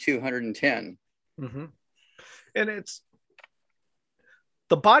other 210. Mm-hmm. And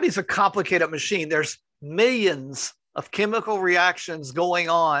the body's a complicated machine. There's millions of chemical reactions going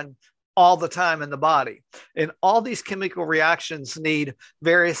on all the time in the body. And all these chemical reactions need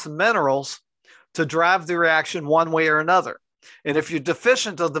various minerals to drive the reaction one way or another. And if you're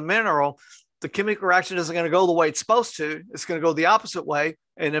deficient of the mineral, the chemical reaction isn't going to go the way it's supposed to. It's going to go the opposite way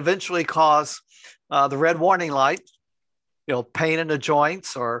and eventually cause the red warning light, pain in the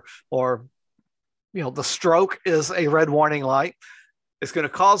joints, or the stroke is a red warning light. It's going to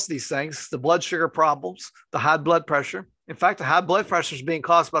cause these things, the blood sugar problems, the high blood pressure. In fact, the high blood pressure is being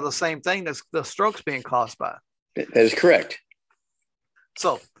caused by the same thing that the stroke's being caused by. That is correct.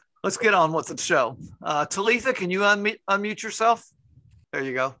 So let's get on with the show. Talitha, can you unmute yourself? There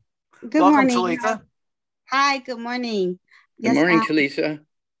you go. Welcome, morning, Talitha. Hi, good morning. Good morning, Talitha.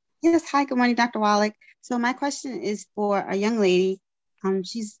 Yes, hi, good morning, Dr. Wallach. So my question is for a young lady.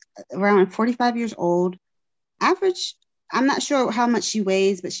 She's around 45 years old. Average, I'm not sure how much she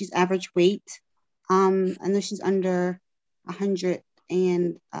weighs, but she's average weight. I know she's under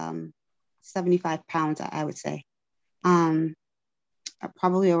 175 pounds, I would say.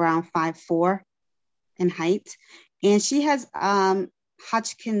 Probably around 5'4" in height. And she has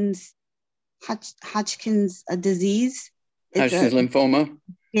Hodgkin's disease. Hodgkin's lymphoma.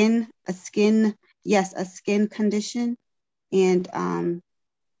 A skin condition. And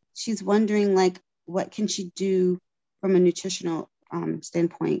she's wondering, what can she do from a nutritional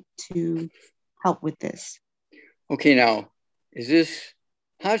standpoint to help with this? Okay, now, is this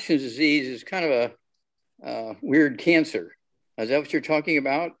Hodgkin's disease is kind of a weird cancer? Is that what you're talking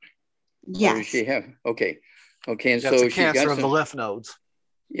about? Yes. Or does she have? Okay. And so she's cancer of the lymph nodes.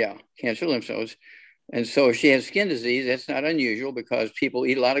 Yeah, cancer lymph nodes. And so if she has skin disease, that's not unusual because people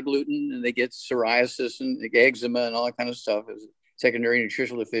eat a lot of gluten and they get psoriasis and eczema and all that kind of stuff as secondary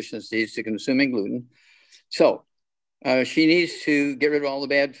nutritional deficiencies to consuming gluten. So she needs to get rid of all the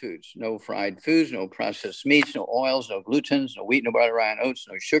bad foods. No fried foods, no processed meats, no oils, no glutens, no wheat, no butter, rye, and oats,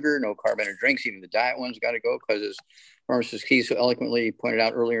 no sugar, no carbonated drinks. Even the diet ones got to go because, as Pharmacist Keith so eloquently pointed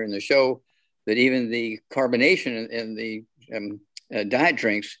out earlier in the show, that even the carbonation in the diet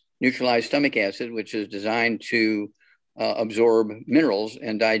drinks neutralize stomach acid, which is designed to absorb minerals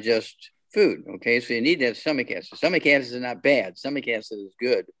and digest food. Okay, so you need that stomach acid. Stomach acid is not bad. Stomach acid is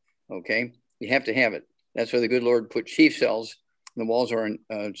good. Okay, you have to have it. That's why the good Lord put chief cells in the walls of our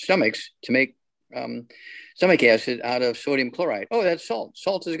stomachs to make stomach acid out of sodium chloride. Oh, that's salt.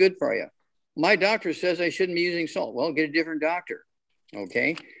 Salt is good for you. My doctor says I shouldn't be using salt. Well, get a different doctor.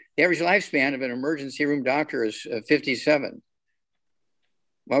 Okay, the average lifespan of an emergency room doctor is 57.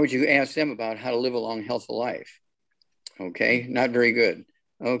 Why would you ask them about how to live a long, healthful life? Okay, not very good.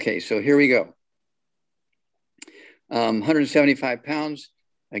 Okay, so here we go. 175 pounds.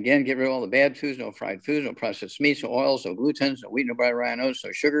 Again, get rid of all the bad foods, no fried foods, no processed meats, no oils, no glutens, no wheat, no butter, rye, and oats,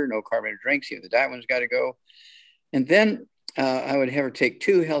 no sugar, no carbonated drinks. Even the diet one's got to go. And then I would have her take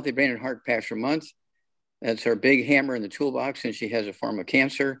 2 healthy brain and heart packs per month. That's our big hammer in the toolbox since she has a form of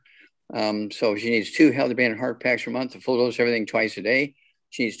cancer. So she needs 2 healthy brain and heart packs per month, a full dose of everything twice a day.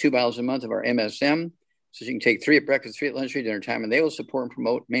 She needs 2 bottles a month of our MSM. So she can take 3 at breakfast, 3 at lunch, 3 at dinner time, and they will support and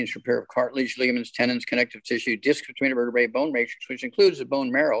promote maintenance repair of cartilage, ligaments, tendons, connective tissue, discs between the vertebrae, bone matrix, which includes the bone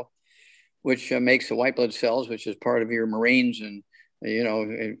marrow, which makes the white blood cells, which is part of your Marines and,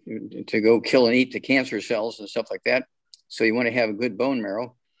 to go kill and eat the cancer cells and stuff like that. So you want to have a good bone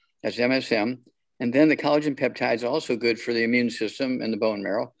marrow. That's MSM. And then the collagen peptides are also good for the immune system and the bone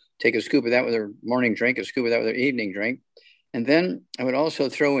marrow. Take a scoop of that with her morning drink, a scoop of that with her evening drink. And then I would also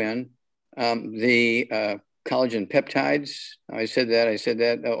throw in the collagen peptides. I said that.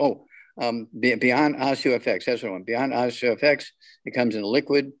 Beyond OsteoFX. That's what I want. Beyond OsteoFX. It comes in a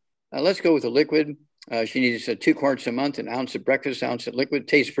liquid. Let's go with the liquid. She needs 2 quarts a month, an ounce at breakfast, ounce at liquid.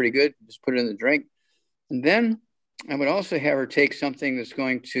 Tastes pretty good. Just put it in the drink. And then I would also have her take something that's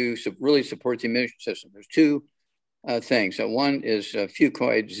going to really support the immune system. There's two things. So one is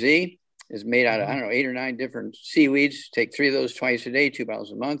Fucoid Z, is made out of, I don't know, 8 or 9 different seaweeds. Take 3 of those twice a day, 2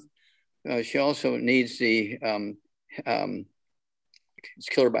 bottles a month. She also needs the it's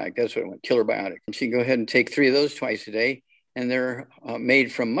Killer Biotic. That's what I want, Killer Biotic. She can go ahead and take 3 of those twice a day, and they're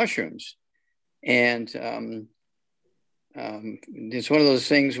made from mushrooms. And it's one of those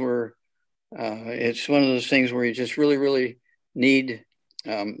things where you just really, really need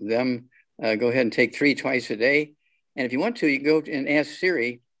them. Go ahead and take 3 twice a day. And if you want to, you can go and ask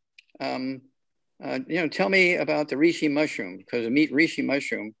Siri, tell me about the reishi mushroom, because the meat reishi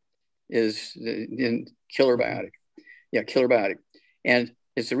mushroom is in Killer Biotic. Yeah, Killer Biotic. And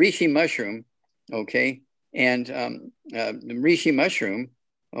it's the reishi mushroom, okay? And the reishi mushroom,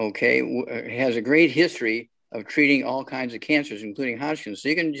 okay, has a great history of treating all kinds of cancers, including Hodgkin's. So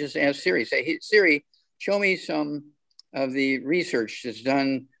you can just ask Siri, say, hey, Siri, show me some of the research that's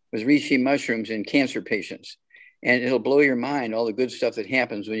done with reishi mushrooms in cancer patients. And it'll blow your mind, all the good stuff that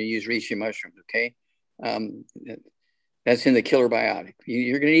happens when you use reishi mushrooms, okay? That's in the Killer Biotic.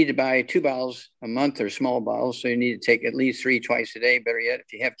 You're going to need to buy 2 bottles a month, or small bottles. So you need to take at least 3 twice a day. Better yet,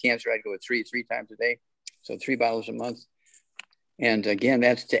 if you have cancer, I'd go with 3 times a day. So 3 bottles a month. And again,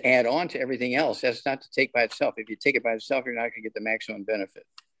 that's to add on to everything else. That's not to take by itself. If you take it by itself, you're not going to get the maximum benefit.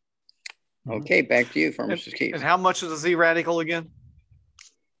 Okay, back to you, Pharmacist Keith. And how much is a Z radical again?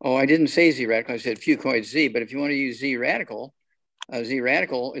 Oh, I didn't say Z radical. I said Fucoid Z. But if you want to use Z radical is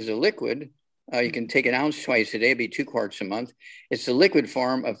a liquid. You can take an ounce twice a day, be 2 quarts a month. It's the liquid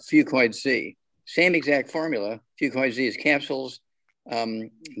form of Fucoid Z. Same exact formula. Fucoid Z is capsules.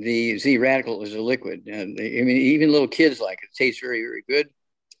 The Z radical is a liquid. Even little kids like it. It tastes very, very good.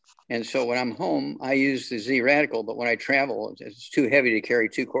 And so when I'm home, I use the Z radical, but when I travel, it's too heavy to carry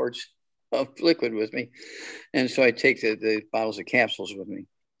 2 quarts of liquid with me. And so I take the bottles of capsules with me.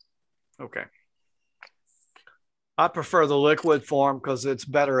 Okay. I prefer the liquid form because it's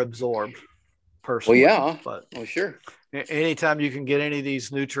better absorbed. Personally, well, yeah, but sure. Anytime you can get any of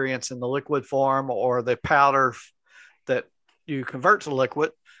these nutrients in the liquid form or the powder that you convert to liquid,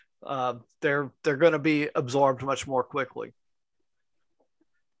 they're going to be absorbed much more quickly.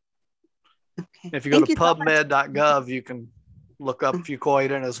 Okay. If you go to PubMed.gov, you can look up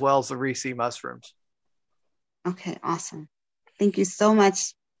fucoidan as well as the reishi mushrooms. Okay, awesome. Thank you so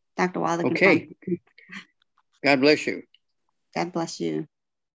much, Dr. Wallach. Okay. God bless you. God bless you.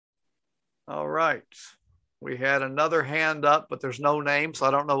 All right. We had another hand up, but there's no name, so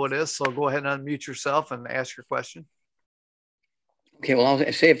I don't know what it is. So go ahead and unmute yourself and ask your question. Okay, well,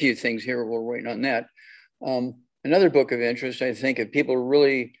 I'll say a few things here. We're waiting on that. Another book of interest, I think, if people are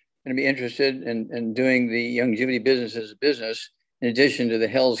really going to be interested in doing the longevity business as a business, in addition to the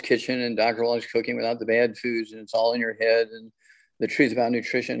Hell's Kitchen and Dr. Wallach's Cooking Without the Bad Foods, and It's All in Your Head, and The Truth About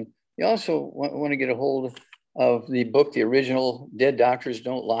Nutrition, you also want to get a hold of the book, the original Dead Doctors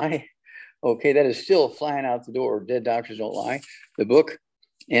Don't Lie. Okay, that is still flying out the door. Dead Doctors Don't Lie, the book.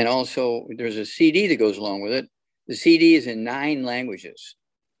 And also there's a CD that goes along with it. The CD is in 9 languages.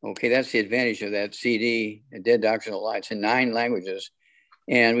 Okay, that's the advantage of that CD, Dead Doctors Don't Lie. It's in 9 languages.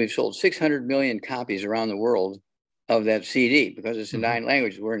 And we've sold 600 million copies around the world of that CD because it's in 9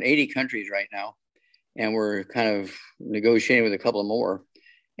 languages. We're in 80 countries right now. And we're kind of negotiating with a couple more.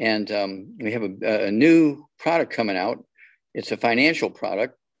 And we have a new product coming out. It's a financial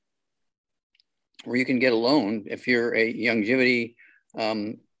product where you can get a loan if you're a longevity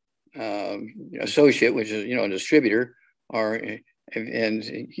associate, which is, a distributor, and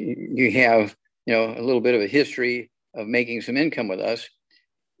you have, a little bit of a history of making some income with us.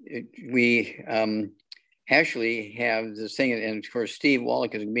 We actually have this thing, and of course, Steve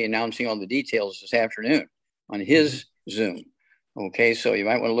Wallach is going to be announcing all the details this afternoon on his Zoom. Okay, so you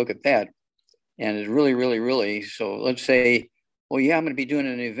might want to look at that. And it's really, really, really, so let's say, well, yeah, I'm going to be doing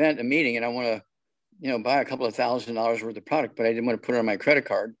an event, a meeting, and I want to, buy a couple of $1,000s worth of product, but I didn't want to put it on my credit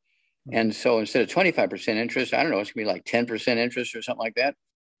card. And so instead of 25% interest, I don't know, it's going to be like 10% interest or something like that.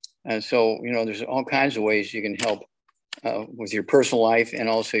 And so, there's all kinds of ways you can help with your personal life and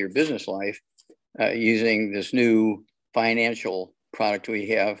also your business life using this new financial product we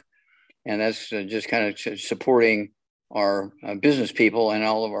have. And that's just kind of supporting our business people and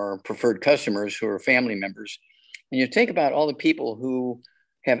all of our preferred customers who are family members. And you think about all the people who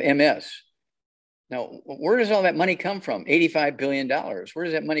have MS. Now, where does all that money come from? $85 billion. Where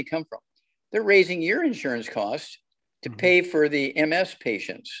does that money come from? They're raising your insurance costs to pay for the MS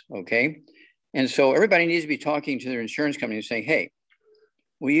patients, okay? And so everybody needs to be talking to their insurance company and saying, hey,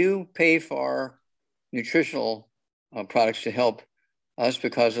 will you pay for nutritional products to help us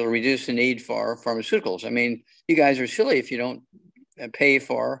because it'll reduce the need for pharmaceuticals. I mean, you guys are silly if you don't pay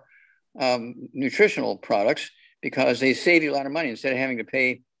for nutritional products, because they save you a lot of money. Instead of having to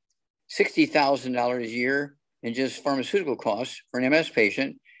pay $60,000 a year in just pharmaceutical costs for an MS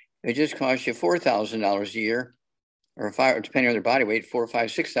patient, it just costs you $4,000 a year, or depending on their body weight, $4,000,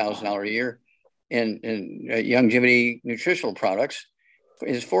 $5,000, $6,000 a year in longevity nutritional products.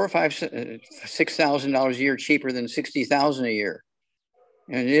 Is $4,000 or $6,000 a year cheaper than $60,000 a year?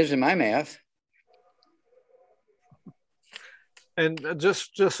 And it is in my math. And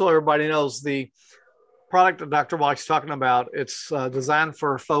just so everybody knows, the product that Dr. Wallach's talking about, it's designed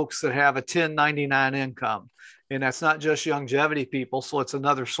for folks that have a 1099 income. And that's not just longevity people. So it's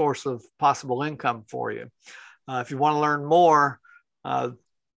another source of possible income for you. If you want to learn more,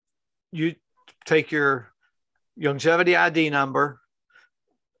 you take your longevity ID number,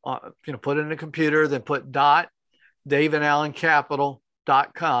 put it in the computer, then put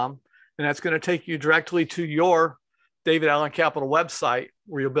 .davidallencapital.com. And that's going to take you directly to your David Allen Capital website,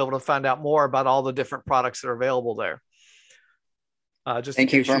 where you'll be able to find out more about all the different products that are available there. Just in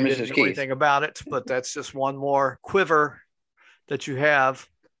case you didn't know anything about it, but that's just one more quiver that you have,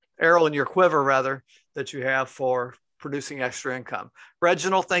 arrow in your quiver rather, that you have for producing extra income.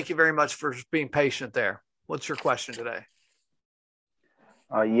 Reginald, thank you very much for being patient there. What's your question today?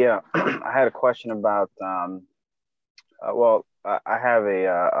 Yeah, I had a question about, I have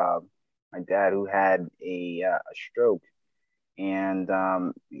my dad who had a stroke, and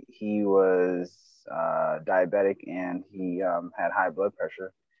he was diabetic, and he had high blood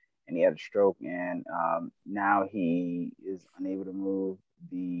pressure, and he had a stroke, and now he is unable to move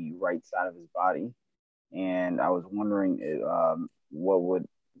the right side of his body. And I was wondering what would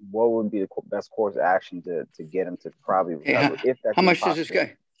be the best course of action to get him to probably recover, if that's how much possible. Does this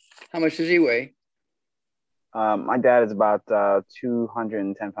guy? How much does he weigh? My dad is about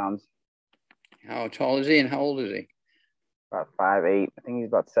 210 pounds. How tall is he and how old is he? About 5'8". I think he's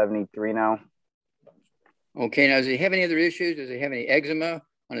about 73 now. Okay, now does he have any other issues? Does he have any eczema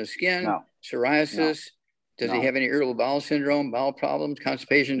on his skin? No. Psoriasis? No. Does he have any irritable bowel syndrome, bowel problems,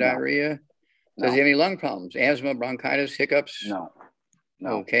 constipation, diarrhea? No. Does he have any lung problems, asthma, bronchitis, hiccups? No.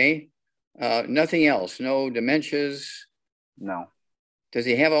 Okay. Nothing else? No dementias? No. Does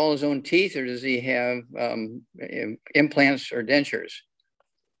he have all his own teeth, or does he have implants or dentures?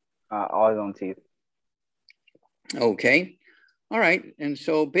 All his own teeth. Okay. All right. And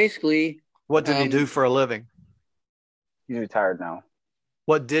so basically... What did he do for a living? He's retired now.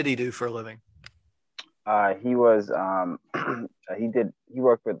 What did he do for a living? He was, he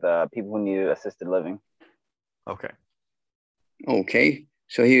worked with people who needed assisted living. Okay. Okay.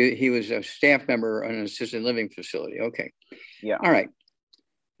 So he was a staff member on an assisted living facility. Okay. Yeah. All right.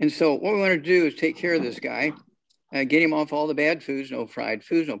 And so what we want to do is take care of this guy, get him off all the bad foods, no fried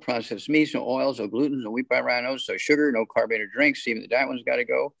foods, no processed meats, no oils, no gluten, no wheat, bran, rhinos, no sugar, no carbonated drinks. Even the diet one's got to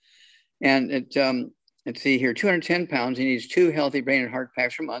go. And let's see here, 210 pounds. He needs 2 healthy brain and heart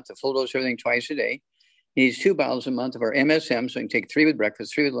packs per month, a full dose of everything twice a day. He needs 2 bottles a month of our MSM, so he can take 3 with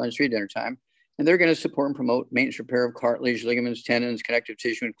breakfast, 3 with lunch, 3 dinner time. And they're going to support and promote maintenance repair of cartilage, ligaments, tendons, connective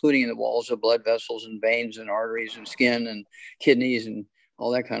tissue, including in the walls of blood vessels and veins and arteries and skin and kidneys and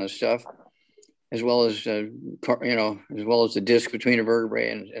all that kind of stuff, as well as, as well as the disc between the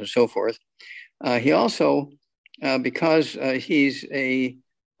vertebrae and so forth. He also, because he's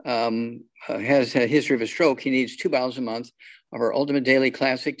has a history of a stroke, he needs 2 bottles a month of our Ultimate Daily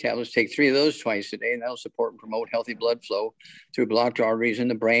Classic tablets. Take 3 of those twice a day, and that'll support and promote healthy blood flow through blocked arteries in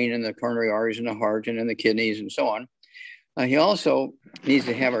the brain and the coronary arteries in the heart and in the kidneys and so on. He also needs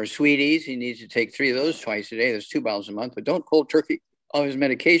to have our Sweeties. He needs to take 3 of those twice a day. That's 2 bottles a month, but don't cold turkey all his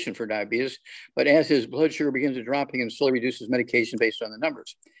medication for diabetes. But as his blood sugar begins to drop, he can slowly reduce his medication based on the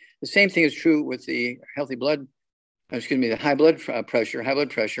numbers. The same thing is true with the the high blood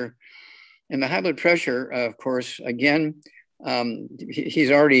pressure. And the high blood pressure, of course, again,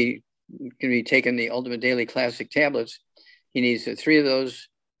 he's already going to be taking the Ultimate Daily Classic tablets. He needs 3 of those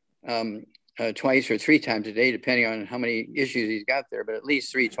twice or 3 times a day, depending on how many issues he's got there, but at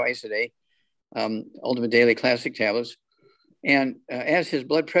least 3 twice a day, Ultimate Daily Classic tablets. And as his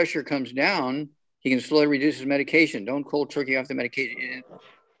blood pressure comes down, he can slowly reduce his medication. Don't cold turkey off the medication.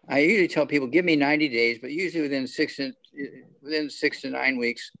 I usually tell people, give me 90 days, but usually within 6 to 9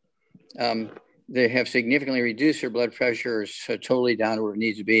 weeks, they have significantly reduced their blood pressure totally down to where it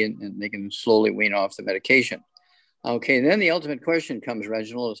needs to be, and they can slowly wean off the medication. Okay, and then the ultimate question comes,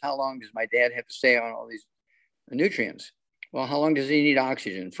 Reginald, is how long does my dad have to stay on all these nutrients? Well, how long does he need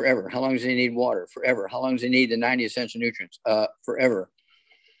oxygen? Forever. How long does he need water? Forever. How long does he need the 90 essential nutrients? Forever.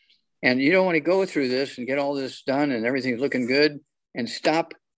 And you don't want to go through this and get all this done and everything's looking good and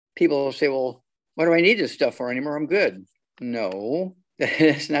stop. People say, well, what do I need this stuff for anymore? I'm good. No,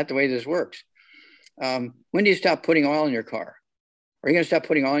 that's not the way this works. When do you stop putting oil in your car? Are you going to stop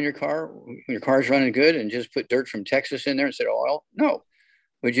putting oil in your car when your car's running good and just put dirt from Texas in there instead of oil? No.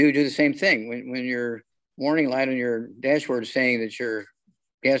 Would you do the same thing when your warning light on your dashboard is saying that your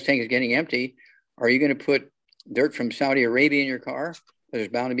gas tank is getting empty? Are you going to put dirt from Saudi Arabia in your car? There's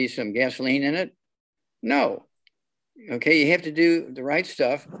bound to be some gasoline in it? No. Okay, you have to do the right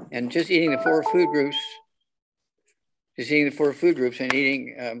stuff, and just eating the four food groups, and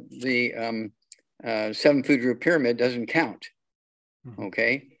eating the 7 food group pyramid doesn't count.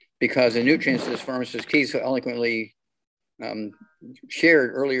 Okay, because the nutrients this pharmacist Keith so eloquently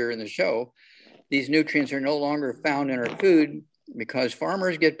shared earlier in the show, these nutrients are no longer found in our food because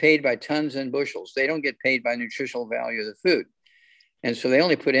farmers get paid by tons and bushels. They don't get paid by nutritional value of the food. And so they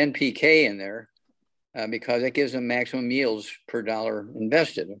only put NPK in there because that gives them maximum yields per dollar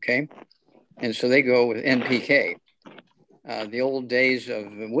invested, okay? And so they go with NPK. The old days of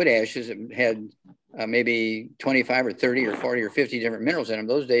wood ashes had maybe 25 or 30 or 40 or 50 different minerals in them.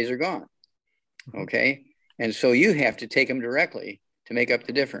 Those days are gone, okay? And so you have to take them directly to make up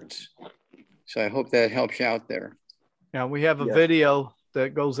the difference. So I hope that helps you out there. Now we have a video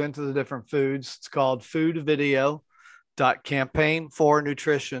that goes into the different foods. It's called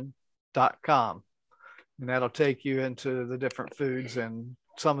foodvideo.campaignfornutrition.com. And that'll take you into the different foods and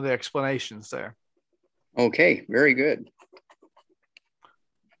some of the explanations there. Okay, very good.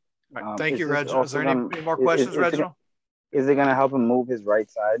 Right, thank you, Reginald. Is there any more questions, Reginald? Is it going to help him move his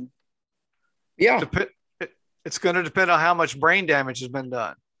right side? Yeah. It's going to depend on how much brain damage has been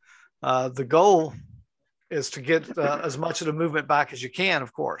done. The goal is to get as much of the movement back as you can,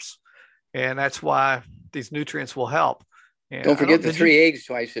 of course. And that's why these nutrients will help. And don't forget the 3 eggs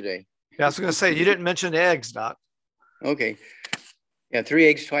twice a day. Yeah, I was going to say, you didn't mention the eggs, Doc. Okay. Yeah, 3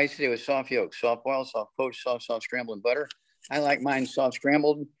 eggs twice a day with soft yolk, soft boiled, soft poached, soft scrambled, and butter. I like mine soft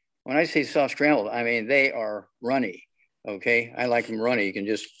scrambled. When I say soft scrambled, I mean they are runny. Okay, I like them runny. You can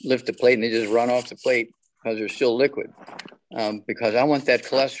just lift the plate and they just run off the plate because they're still liquid. Because I want that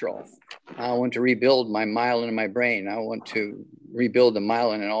cholesterol. I want to rebuild my myelin in my brain. I want to rebuild the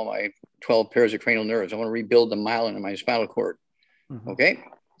myelin in all my 12 pairs of cranial nerves. I want to rebuild the myelin in my spinal cord. Okay.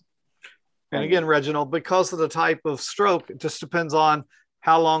 And again, Reginald, because of the type of stroke, it just depends on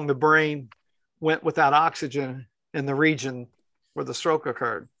how long the brain went without oxygen in the region where the stroke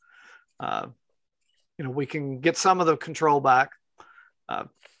occurred. We can get some of the control back.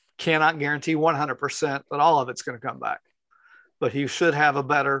 Cannot guarantee 100% that all of it's going to come back, but he should have a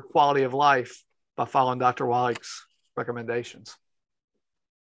better quality of life by following Dr. Wallach's recommendations.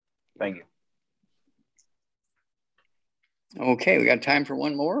 Thank you. Okay, we got time for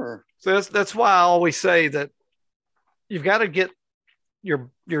one more? Or? So that's why I always say that you've got to get your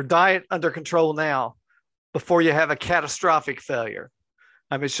diet under control now before you have a catastrophic failure.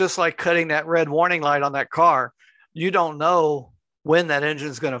 I mean, it's just like cutting that red warning light on that car. You don't know when that engine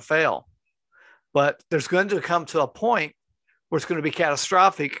is going to fail, but there's going to come to a point where it's going to be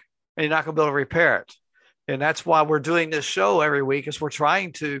catastrophic and you're not going to be able to repair it. And that's why we're doing this show every week, is we're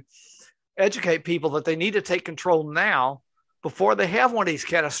trying to educate people that they need to take control now before they have one of these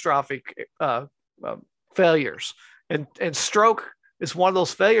catastrophic failures. And stroke is one of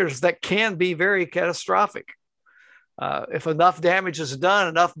those failures that can be very catastrophic. If enough damage is done,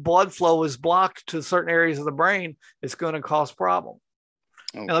 enough blood flow is blocked to certain areas of the brain, it's going to cause problem.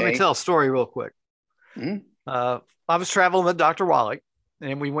 Okay. Now, let me tell a story real quick. I was traveling with Dr. Wallach,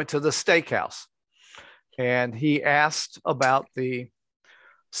 and we went to the steakhouse. And he asked about the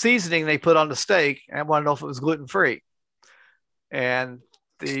seasoning they put on the steak, and I wanted to know if it was gluten-free. And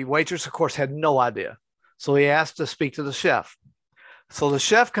the waitress, of course, had no idea. So he asked to speak to the chef. So the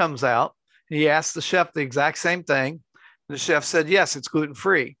chef comes out. He asked the chef the exact same thing. The chef said, yes, it's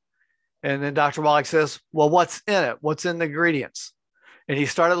gluten-free. And then Dr. Wallach says, well, what's in it? What's in the ingredients? And he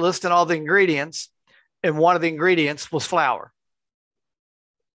started listing all the ingredients. And one of the ingredients was flour.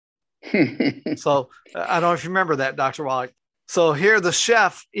 So I don't know if you remember that, Dr. Wallach. So here the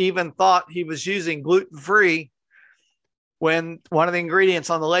chef even thought he was using gluten-free when one of the ingredients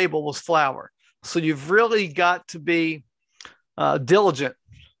on the label was flour. So you've really got to be diligent.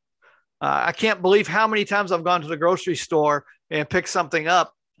 I can't believe how many times I've gone to the grocery store and picked something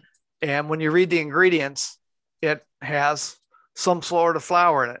up. And when you read the ingredients, it has some sort of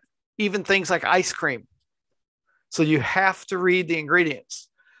flour in it, even things like ice cream. So you have to read the ingredients.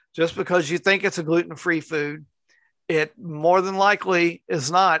 Just because you think it's a gluten-free food, it more than likely is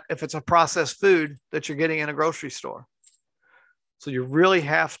not if it's a processed food that you're getting in a grocery store. So you really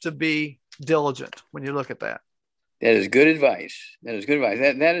have to be diligent when you look at that. That is good advice. That is good advice.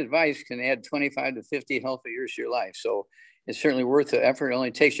 That advice can add 25 to 50 healthy years to your life. So it's certainly worth the effort. It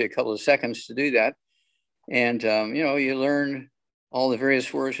only takes you a couple of seconds to do that. And, you learn all the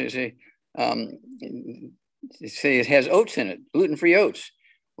various words. They say it has oats in it, gluten-free oats.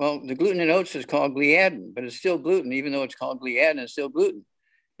 Well, the gluten in oats is called gliadin, but it's still gluten. Even though it's called gliadin, it's still gluten.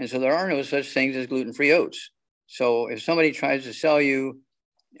 And so there are no such things as gluten-free oats. So if somebody tries to sell you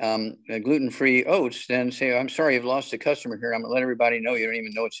gluten-free oats, then say, I'm sorry, you've lost a customer here. I'm gonna let everybody know you don't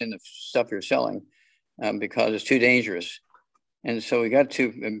even know what's in the stuff you're selling because it's too dangerous. And so we got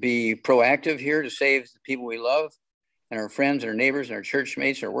to be proactive here to save the people we love and our friends and our neighbors and our church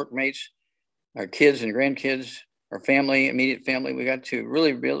mates, our workmates, our kids and grandkids, our family, immediate family. We got to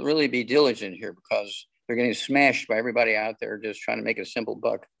really be diligent here because they're getting smashed by everybody out there just trying to make a simple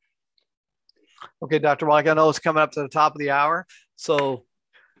buck. Okay, Dr. Wallach, I know it's coming up to the top of the hour. So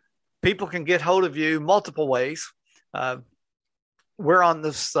people can get hold of you multiple ways. We're on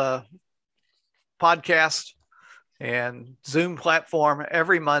this podcast and Zoom platform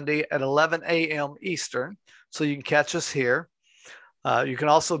every Monday at 11 a.m. Eastern. So you can catch us here. You can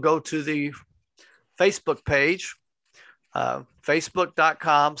also go to the Facebook page,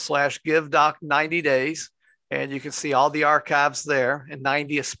 facebook.com/givedoc90days, and you can see all the archives there, and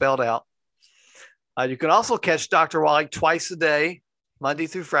 90 is spelled out. You can also catch Dr. Wallach twice a day, Monday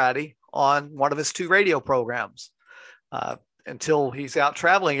through Friday, on one of his 2 radio programs. Until he's out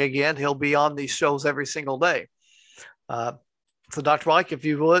traveling again, he'll be on these shows every single day. So Dr. Wallach, if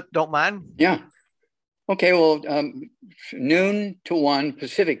you don't mind. Yeah. Okay. Well, noon to 1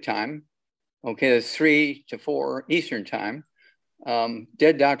 Pacific time. Okay. That's 3 to 4 Eastern time.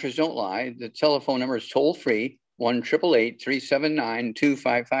 Dead Doctors Don't Lie. The telephone number is toll free,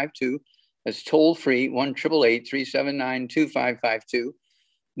 1-888-379-2552. That's toll free, 1-888-379-2552.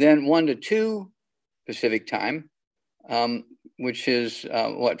 Then 1 to 2 Pacific time, which is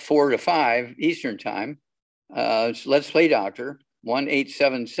 4 to 5 Eastern time. Let's Play Doctor,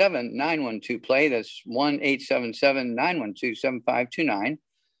 1-877-912-PLAY. That's 1-877-912-7529.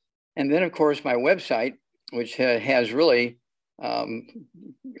 And then, of course, my website, which has really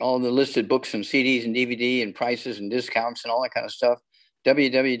all the listed books and CDs and DVD and prices and discounts and all that kind of stuff,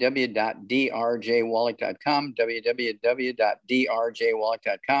 www.drjwallach.com,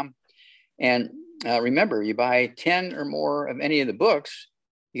 www.drjwallach.com. And remember, you buy 10 or more of any of the books,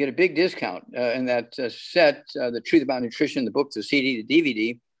 you get a big discount. And that set, The Truth About Nutrition, the book, the CD, the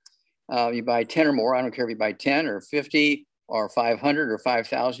DVD, you buy 10 or more. I don't care if you buy 10 or 50 or 500 or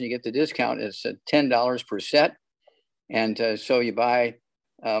 5,000, you get the discount. It's $10 per set. And so you buy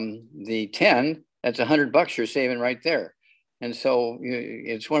the 10, that's $100 you're saving right there. And so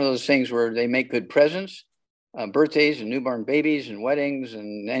it's one of those things where they make good presents, birthdays and newborn babies and weddings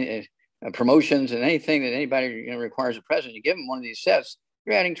and promotions and anything that anybody requires a present. You give them one of these sets,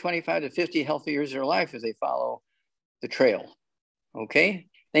 you're adding 25 to 50 healthy years of their life if they follow the trail. Okay.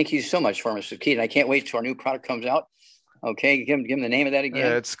 Thank you so much, Pharmacist Keith. I can't wait till our new product comes out. Okay. Give them the name of that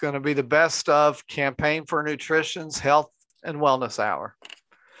again. It's going to be the Best of Campaign for Nutrition's Health and Wellness Hour.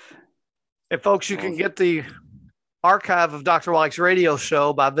 And folks, you can get the archive of Dr. Wallach's radio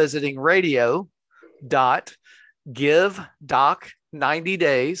show by visiting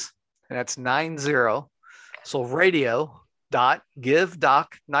radio.givedoc90days, and that's 90. So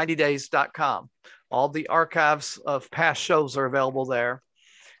radio.givedoc90days.com. All the archives of past shows are available there.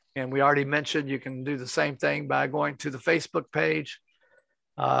 And we already mentioned you can do the same thing by going to the Facebook page.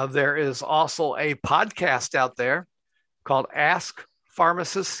 There is also a podcast out there called Ask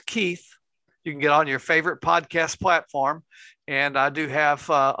Pharmacist Keith. You can get on your favorite podcast platform. And I do have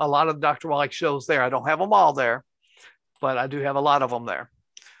a lot of Dr. Wallach shows there. I don't have them all there, but I do have a lot of them there.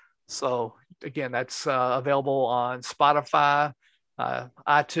 So again, that's available on Spotify,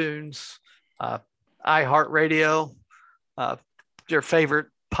 iTunes, iHeartRadio, your favorite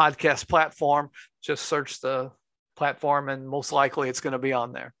podcast platform. Just search the platform and most likely it's going to be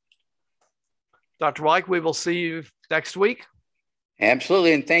on there. Dr. Wallach, we will see you next week.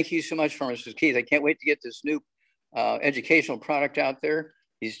 Absolutely. And thank you so much, Pharmacist Keith. I can't wait to get this new educational product out there,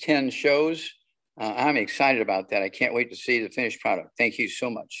 these 10 shows. I'm excited about that. I can't wait to see the finished product. Thank you so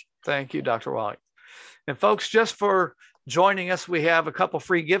much. Thank you, Dr. Wallach. And folks, just for joining us, we have a couple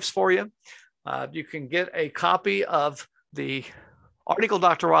free gifts for you. You can get a copy of the article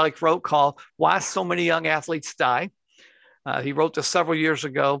Dr. Wallach wrote called Why So Many Young Athletes Die. He wrote this several years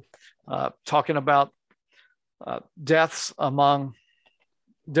ago, talking about deaths among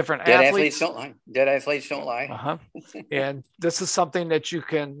different athletes. Dead athletes don't lie. Uh-huh. And this is something that you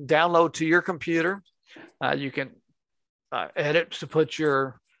can download to your computer. You can edit to put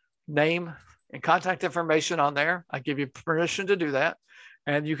your name and contact information on there. I give you permission to do that,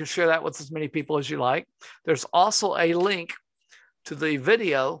 and you can share that with as many people as you like. There's also a link to the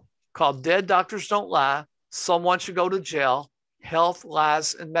video called Dead Doctors Don't Lie, Someone Should Go to Jail, Health,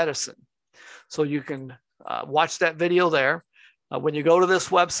 Lies, and Medicine. So you can watch that video there. When you go to this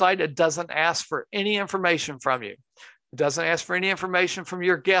website, it doesn't ask for any information from you. It doesn't ask for any information from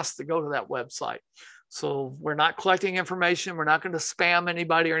your guests to go to that website. So we're not collecting information. We're not going to spam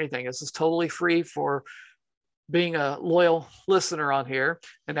anybody or anything. This is totally free for being a loyal listener on here.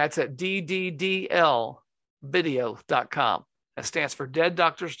 And that's at dddlvideo.com. That stands for Dead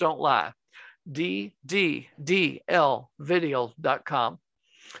Doctors Don't Lie. dddlvideo.com.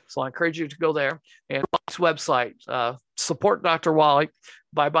 So I encourage you to go there and this website. Support Dr. Wallach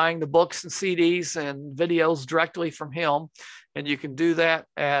by buying the books and CDs and videos directly from him. And you can do that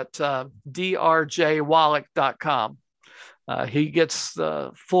at drjwallach.com. He gets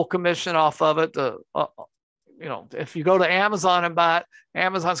the full commission off of it. If you go to Amazon and buy it,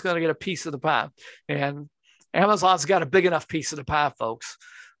 Amazon's going to get a piece of the pie. And Amazon's got a big enough piece of the pie, folks.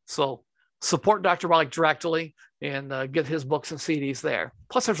 So support Dr. Wallach directly and get his books and CDs there.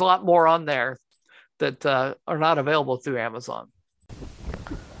 Plus, there's a lot more on there that are not available through Amazon.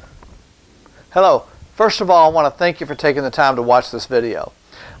 Hello. First of all, I want to thank you for taking the time to watch this video.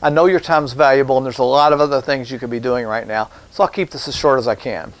 I know your time's valuable and there's a lot of other things you could be doing right now, so I'll keep this as short as I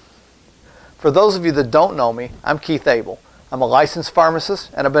can. For those of you that don't know me, I'm Keith Abel. I'm a licensed pharmacist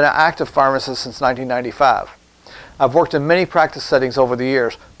and I've been an active pharmacist since 1995. I've worked in many practice settings over the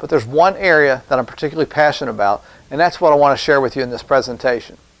years, but there's one area that I'm particularly passionate about, and that's what I want to share with you in this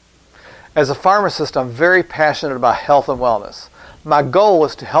presentation. As a pharmacist, I'm very passionate about health and wellness. My goal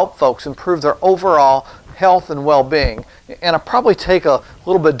is to help folks improve their overall health and well-being, and I probably take a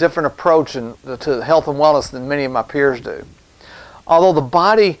little bit different approach to health and wellness than many of my peers do. Although the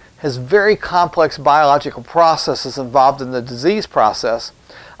body has very complex biological processes involved in the disease process,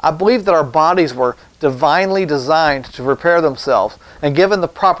 I believe that our bodies were divinely designed to repair themselves, and given the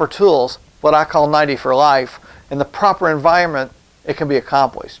proper tools, what I call 90 for life, and the proper environment, it can be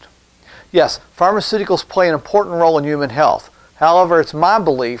accomplished. Yes, pharmaceuticals play an important role in human health. However, it's my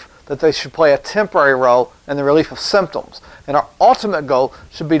belief that they should play a temporary role in the relief of symptoms, and our ultimate goal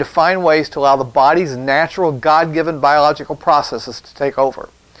should be to find ways to allow the body's natural, God-given biological processes to take over.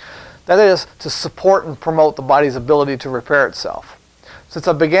 That is, to support and promote the body's ability to repair itself. Since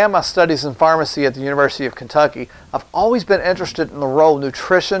I began my studies in pharmacy at the University of Kentucky, I've always been interested in the role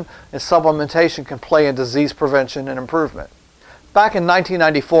nutrition and supplementation can play in disease prevention and improvement. Back in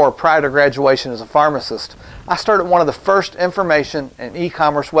 1994, prior to graduation as a pharmacist, I started one of the first information and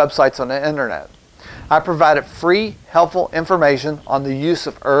e-commerce websites on the internet. I provided free, helpful information on the use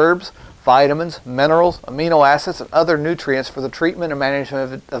of herbs, vitamins, minerals, amino acids, and other nutrients for the treatment and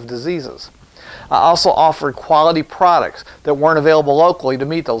management of diseases. I also offered quality products that weren't available locally to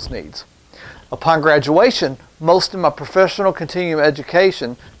meet those needs. Upon graduation, most of my professional continuing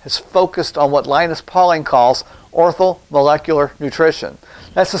education has focused on what Linus Pauling calls orthomolecular nutrition.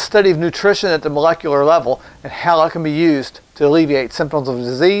 That's the study of nutrition at the molecular level and how it can be used to alleviate symptoms of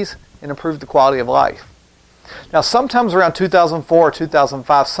disease and improve the quality of life. Now, sometimes around 2004 or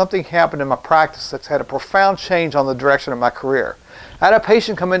 2005, something happened in my practice that's had a profound change on the direction of my career. I had a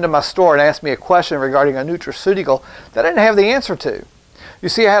patient come into my store and ask me a question regarding a nutraceutical that I didn't have the answer to. You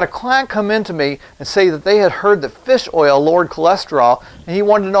see, I had a client come in to me and say that they had heard that fish oil lowered cholesterol and he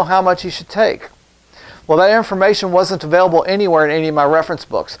wanted to know how much he should take. Well, that information wasn't available anywhere in any of my reference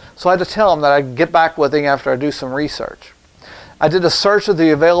books, so I had to tell him that I'd get back with him after I do some research. I did a search of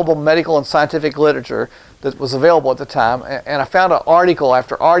the available medical and scientific literature that was available at the time, and I found article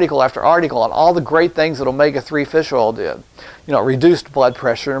after article after article on all the great things that omega-3 fish oil did. You know, reduced blood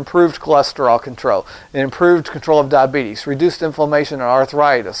pressure, improved cholesterol control, it improved control of diabetes, reduced inflammation and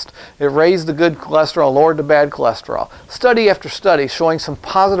arthritis, it raised the good cholesterol, lowered the bad cholesterol. Study after study showing some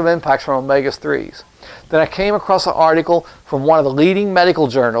positive impacts from omega-3s. Then I came across an article from one of the leading medical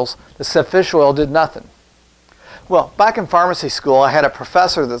journals that said fish oil did nothing. Well, back in pharmacy school, I had a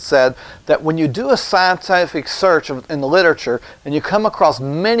professor that said that when you do a scientific search in the literature and you come across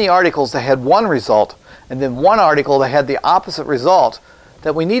many articles that had one result and then one article that had the opposite result,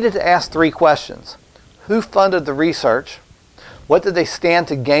 that we needed to ask three questions. Who funded the research? What did they stand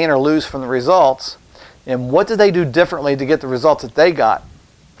to gain or lose from the results? And what did they do differently to get the results that they got?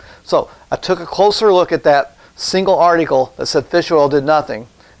 So I took a closer look at that single article that said fish oil did nothing,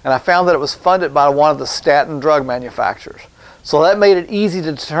 and I found that it was funded by one of the statin drug manufacturers. So that made it easy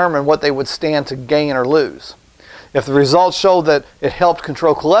to determine what they would stand to gain or lose. If the results showed that it helped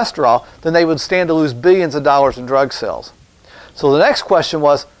control cholesterol, then they would stand to lose billions of dollars in drug sales. So the next question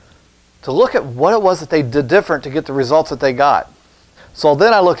was, to look at what it was that they did different to get the results that they got. So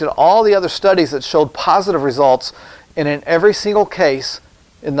then I looked at all the other studies that showed positive results, and in every single case,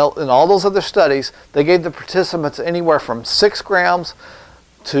 in all those other studies, they gave the participants anywhere from 6 grams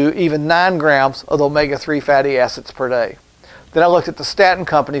to even 9 grams of omega-3 fatty acids per day. Then I looked at the statin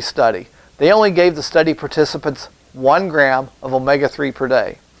company study. They only gave the study participants 1 gram of omega-3 per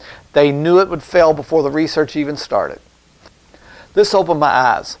day. They knew it would fail before the research even started. This opened my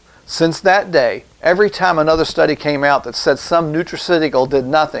eyes. Since that day, every time another study came out that said some nutraceutical did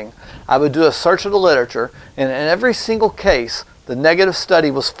nothing, I would do a search of the literature, and in every single case, the negative study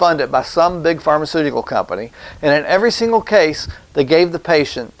was funded by some big pharmaceutical company, and in every single case, they gave the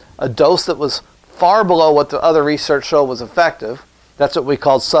patient a dose that was far below what the other research showed was effective. That's what we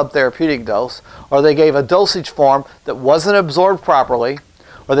called subtherapeutic dose. Or they gave a dosage form that wasn't absorbed properly,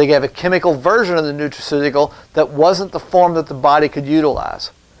 or they gave a chemical version of the nutraceutical that wasn't the form that the body could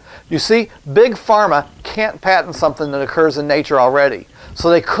utilize. You see, Big Pharma can't patent something that occurs in nature already, so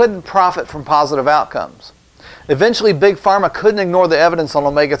they couldn't profit from positive outcomes. Eventually, Big Pharma couldn't ignore the evidence on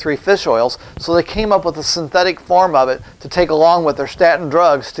omega-3 fish oils, so they came up with a synthetic form of it to take along with their statin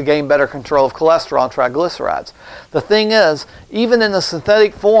drugs to gain better control of cholesterol and triglycerides. The thing is, even in the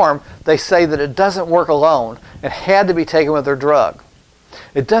synthetic form, they say that it doesn't work alone. It had to be taken with their drug.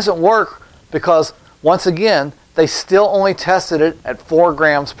 It doesn't work because, once again, they still only tested it at 4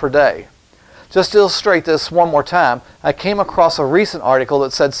 grams per day. Just to illustrate this one more time, I came across a recent article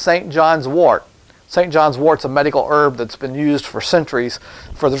that said St. John's wort. St. John's wort's a medical herb that's been used for centuries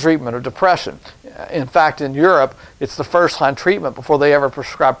for the treatment of depression. In fact, in Europe, it's the first-line treatment before they ever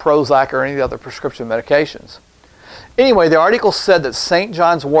prescribe Prozac or any other prescription medications. Anyway, the article said that St.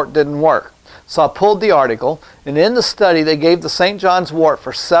 John's wort didn't work. So I pulled the article, and in the study, they gave the St. John's wort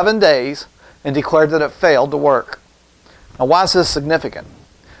for 7 days and declared that it failed to work. Now, why is this significant?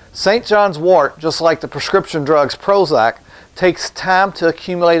 St. John's wort, just like the prescription drugs Prozac, takes time to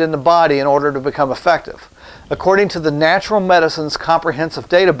accumulate in the body in order to become effective. According to the Natural Medicine's Comprehensive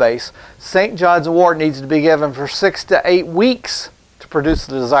Database, St. John's wort needs to be given for 6 to 8 weeks to produce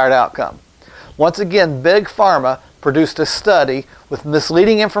the desired outcome. Once again, Big Pharma produced a study with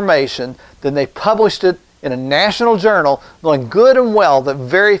misleading information, then they published it in a national journal, knowing good and well that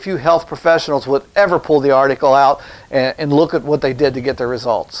very few health professionals would ever pull the article out and look at what they did to get their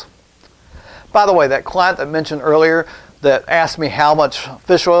results. By the way, that client that I mentioned earlier that asked me how much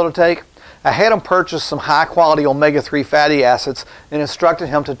fish oil to take, I had him purchase some high-quality omega-3 fatty acids and instructed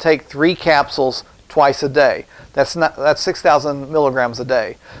him to take 3 capsules twice a day. That's 6,000 milligrams a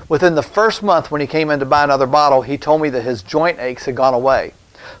day. Within the first month when he came in to buy another bottle, he told me that his joint aches had gone away.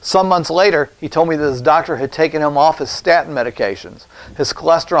 Some months later, he told me that his doctor had taken him off his statin medications. His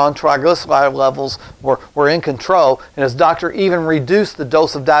cholesterol and triglyceride levels were in control, and his doctor even reduced the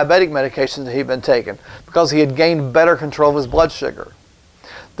dose of diabetic medications that he'd been taking because he had gained better control of his blood sugar.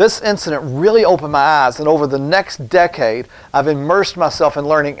 This incident really opened my eyes, and over the next decade, I've immersed myself in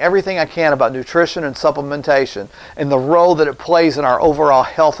learning everything I can about nutrition and supplementation and the role that it plays in our overall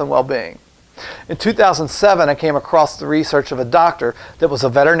health and well-being. In 2007, I came across the research of a doctor that was a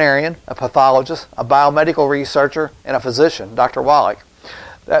veterinarian, a pathologist, a biomedical researcher, and a physician, Dr. Wallach.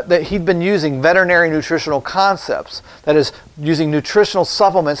 That he'd been using veterinary nutritional concepts, that is, using nutritional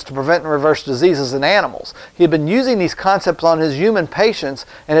supplements to prevent and reverse diseases in animals. He had been using these concepts on his human patients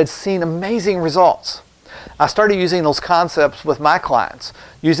and had seen amazing results. I started using those concepts with my clients,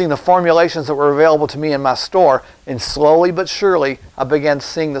 using the formulations that were available to me in my store, and slowly but surely I began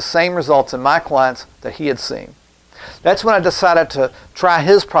seeing the same results in my clients that he had seen. That's when I decided to try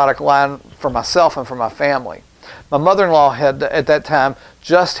his product line for myself and for my family. My mother-in-law had, at that time,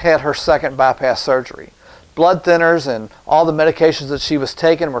 just had her second bypass surgery. Blood thinners and all the medications that she was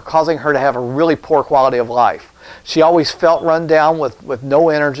taking were causing her to have a really poor quality of life. She always felt run down with no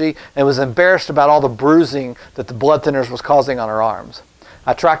energy and was embarrassed about all the bruising that the blood thinners was causing on her arms.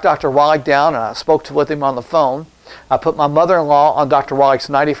 I tracked Dr. Wallach down and I spoke with him on the phone. I put my mother-in-law on Dr. Wallach's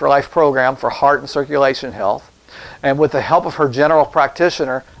 90 for Life program for heart and circulation health. And with the help of her general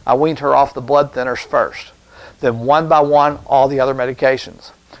practitioner, I weaned her off the blood thinners first. Then one by one, all the other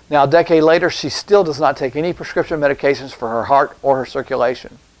medications. Now, a decade later, she still does not take any prescription medications for her heart or her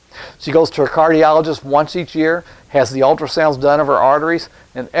circulation. She goes to her cardiologist once each year, has the ultrasounds done of her arteries,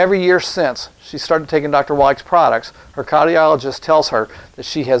 and every year since she started taking Dr. Wallach's products, her cardiologist tells her that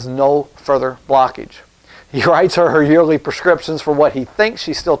she has no further blockage. He writes her yearly prescriptions for what he thinks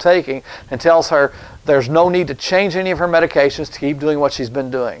she's still taking and tells her there's no need to change any of her medications to keep doing what she's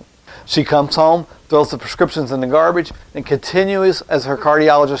been doing. She comes home, throws the prescriptions in the garbage, and continues, as her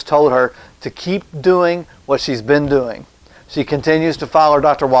cardiologist told her, to keep doing what she's been doing. She continues to follow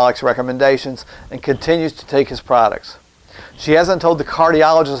Dr. Wallach's recommendations and continues to take his products. She hasn't told the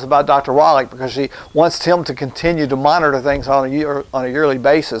cardiologist about Dr. Wallach because she wants him to continue to monitor things on a yearly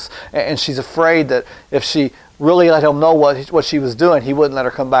basis, and she's afraid that if she really let him know what she was doing, he wouldn't let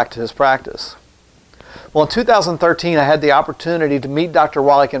her come back to his practice. Well, in 2013, I had the opportunity to meet Dr.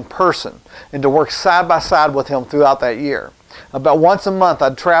 Wallach in person and to work side by side with him throughout that year. About once a month,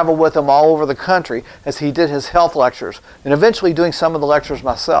 I'd travel with him all over the country as he did his health lectures, and eventually doing some of the lectures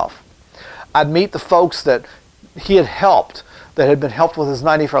myself. I'd meet the folks that he had helped, that had been helped with his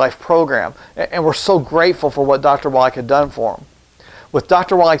 90 for Life program, and were so grateful for what Dr. Wallach had done for them. With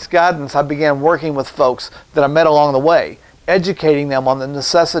Dr. Wallach's guidance, I began working with folks that I met along the way, educating them on the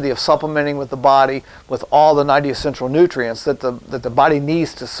necessity of supplementing with the body with all the 90 essential nutrients that the body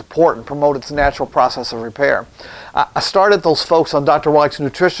needs to support and promote its natural process of repair. I started those folks on Dr. Wallach's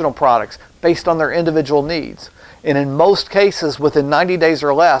nutritional products based on their individual needs. And in most cases, within 90 days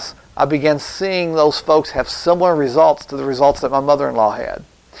or less, I began seeing those folks have similar results to the results that my mother-in-law had.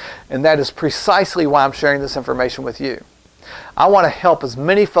 And that is precisely why I'm sharing this information with you. I want to help as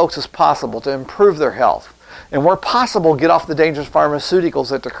many folks as possible to improve their health, and where possible, get off the dangerous pharmaceuticals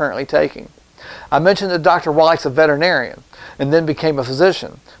that they're currently taking. I mentioned that Dr. Wallach's a veterinarian and then became a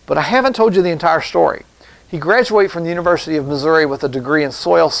physician, but I haven't told you the entire story. He graduated from the University of Missouri with a degree in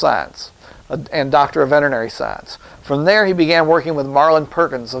soil science and Doctor of Veterinary Science. From there, he began working with Marlin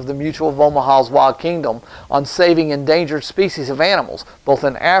Perkins of the Mutual of Omaha's Wild Kingdom on saving endangered species of animals, both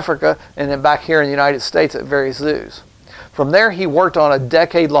in Africa and then back here in the United States at various zoos. From there, he worked on a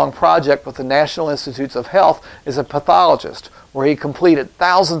decade-long project with the National Institutes of Health as a pathologist, where he completed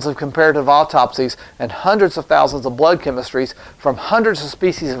thousands of comparative autopsies and hundreds of thousands of blood chemistries from hundreds of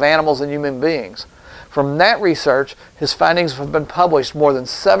species of animals and human beings. From that research, his findings have been published more than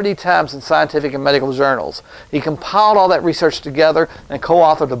 70 times in scientific and medical journals. He compiled all that research together and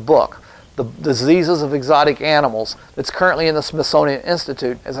co-authored a book, The Diseases of Exotic Animals, that's currently in the Smithsonian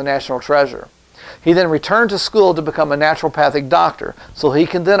Institute as a national treasure. He then returned to school to become a naturopathic doctor, so he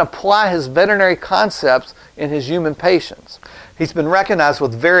can then apply his veterinary concepts in his human patients. He's been recognized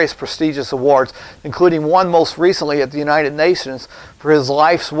with various prestigious awards, including one most recently at the United Nations for his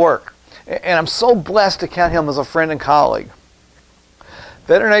life's work. And I'm so blessed to count him as a friend and colleague.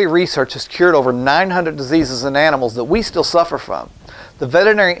 Veterinary research has cured over 900 diseases in animals that we still suffer from. The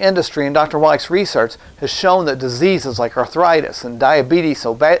veterinary industry and Dr. Wallach's research has shown that diseases like arthritis and diabetes,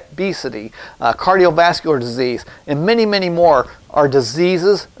 obesity, cardiovascular disease, and many, many more are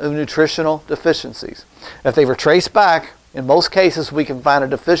diseases of nutritional deficiencies. If they were traced back, in most cases we can find a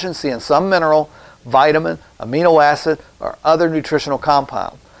deficiency in some mineral, vitamin, amino acid, or other nutritional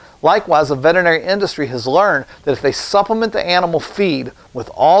compound. Likewise, the veterinary industry has learned that if they supplement the animal feed with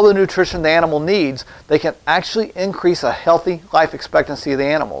all the nutrition the animal needs, they can actually increase a healthy life expectancy of the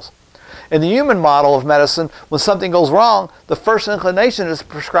animals. In the human model of medicine, when something goes wrong, the first inclination is to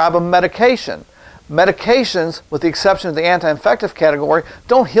prescribe a medication. Medications, with the exception of the anti-infective category,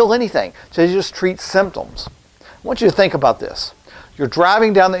 don't heal anything. They just treat symptoms. I want you to think about this. You're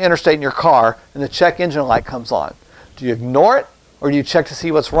driving down the interstate in your car and the check engine light comes on. Do you ignore it? Or do you check to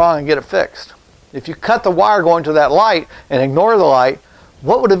see what's wrong and get it fixed? If you cut the wire going to that light and ignore the light,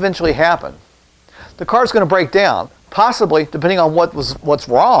 what would eventually happen? The car's going to break down, possibly, depending on what's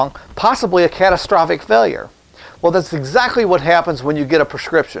wrong, possibly a catastrophic failure. Well, that's exactly what happens when you get a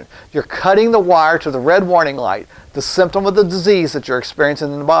prescription. You're cutting the wire to the red warning light, the symptom of the disease that you're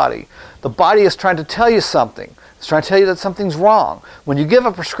experiencing in the body. The body is trying to tell you something. It's trying to tell you that something's wrong. When you give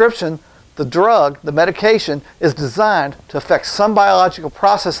a prescription, the drug, the medication, is designed to affect some biological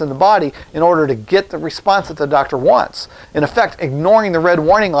process in the body in order to get the response that the doctor wants. In effect, ignoring the red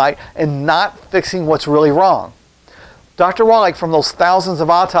warning light and not fixing what's really wrong. Dr. Wallach, from those thousands of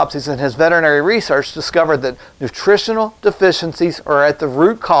autopsies in his veterinary research, discovered that nutritional deficiencies are at the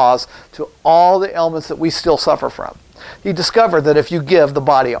root cause to all the ailments that we still suffer from. He discovered that if you give the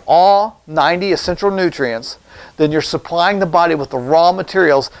body all 90 essential nutrients, then you're supplying the body with the raw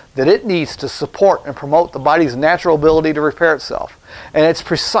materials that it needs to support and promote the body's natural ability to repair itself. And it's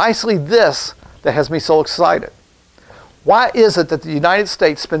precisely this that has me so excited. Why is it that the United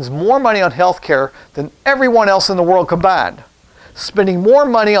States spends more money on health care than everyone else in the world combined? Spending more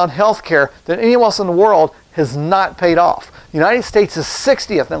money on health care than anyone else in the world has not paid off. The United States is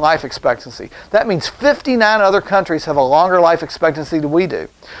 60th in life expectancy. That means 59 other countries have a longer life expectancy than we do.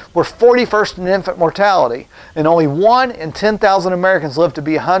 We're 41st in infant mortality, and only 1 in 10,000 Americans live to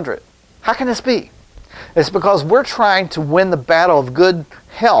be 100. How can this be? It's because we're trying to win the battle of good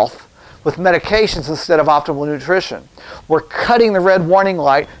health with medications instead of optimal nutrition. We're cutting the red warning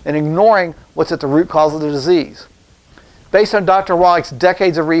light and ignoring what's at the root cause of the disease. Based on Dr. Wallach's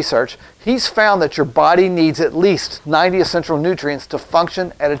decades of research, he's found that your body needs at least 90 essential nutrients to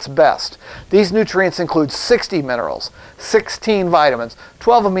function at its best. These nutrients include 60 minerals, 16 vitamins,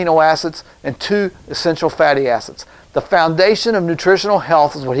 12 amino acids, and 2 essential fatty acids. The foundation of nutritional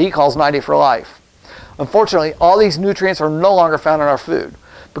health is what he calls 90 for life. Unfortunately, all these nutrients are no longer found in our food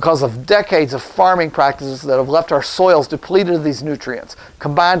because of decades of farming practices that have left our soils depleted of these nutrients,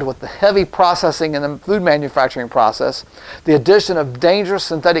 combined with the heavy processing in the food manufacturing process, the addition of dangerous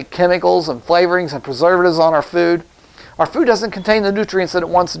synthetic chemicals and flavorings and preservatives on our food doesn't contain the nutrients that it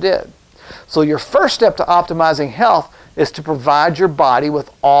once did. So your first step to optimizing health is to provide your body with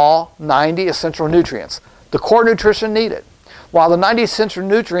all 90 essential nutrients, the core nutrition needed. While the 90 essential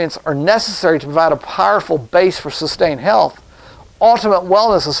nutrients are necessary to provide a powerful base for sustained health, ultimate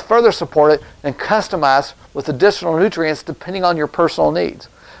wellness is further supported and customized with additional nutrients depending on your personal needs.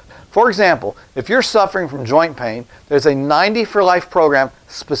 For example, if you're suffering from joint pain, there's a 90 for Life program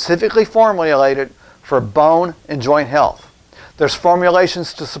specifically formulated for bone and joint health. There's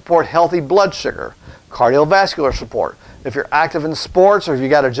formulations to support healthy blood sugar, cardiovascular support. If you're active in sports or if you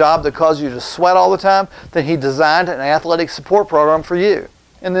got a job that causes you to sweat all the time, then he designed an athletic support program for you.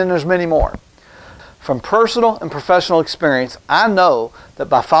 And then there's many more. From personal and professional experience, I know that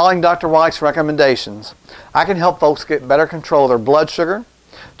by following Dr. Wallach's recommendations, I can help folks get better control of their blood sugar,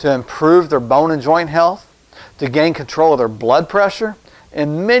 to improve their bone and joint health, to gain control of their blood pressure,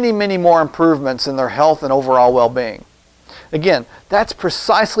 and many, many more improvements in their health and overall well-being. Again, that's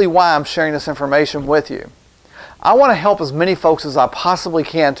precisely why I'm sharing this information with you. I want to help as many folks as I possibly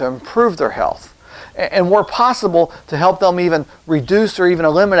can to improve their health, and where possible to help them even reduce or even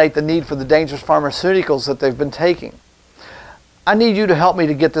eliminate the need for the dangerous pharmaceuticals that they've been taking. I need you to help me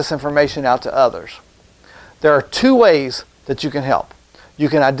to get this information out to others. There are 2 ways that you can help. You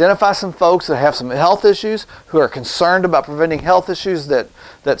can identify some folks that have some health issues, who are concerned about preventing health issues that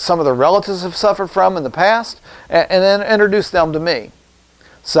some of their relatives have suffered from in the past, and then introduce them to me.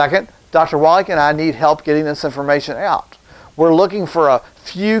 Second, Dr. Wallach and I need help getting this information out. We're looking for a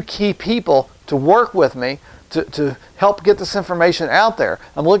few key people to work with me to help get this information out there.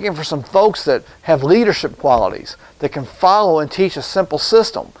 I'm looking for some folks that have leadership qualities, that can follow and teach a simple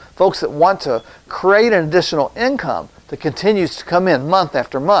system, folks that want to create an additional income that continues to come in month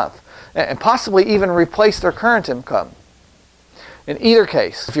after month, and possibly even replace their current income. In either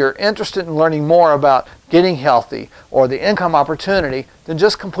case, if you're interested in learning more about getting healthy or the income opportunity, then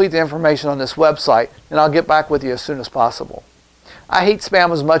just complete the information on this website and I'll get back with you as soon as possible. I hate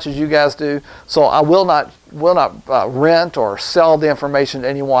spam as much as you guys do, so I will not rent or sell the information to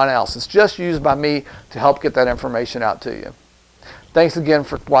anyone else. It's just used by me to help get that information out to you. Thanks again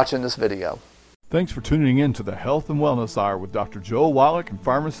for watching this video. Thanks for tuning in to the Health and Wellness Hour with Dr. Joel Wallach and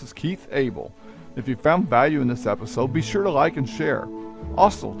pharmacist Keith Abel. If you found value in this episode, be sure to like and share.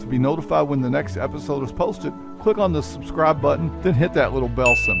 Also, to be notified when the next episode is posted, click on the subscribe button, then hit that little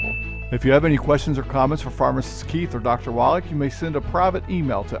bell symbol. If you have any questions or comments for Pharmacist Keith or Dr. Wallach, you may send a private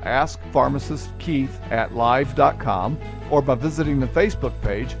email to askpharmacistkeith@live.com or by visiting the Facebook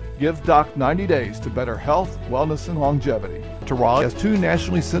page, Give Doc 90 Days to Better Health, Wellness, and Longevity. Dr. Wallach has 2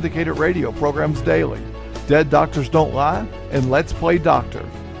 nationally syndicated radio programs daily, Dead Doctors Don't Lie and Let's Play Doctor.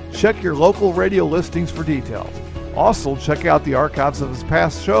 Check your local radio listings for details. Also, check out the archives of his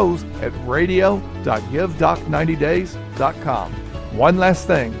past shows at radio.givedoc90days.com. One last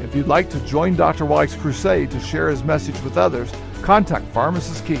thing, if you'd like to join Dr. Wallach's crusade to share his message with others, contact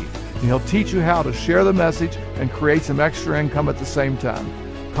Pharmacist Keith, and he'll teach you how to share the message and create some extra income at the same time.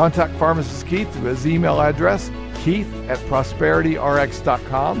 Contact Pharmacist Keith through his email address,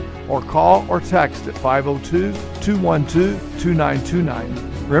 keith@prosperityRx.com, or call or text at 502-212-2929.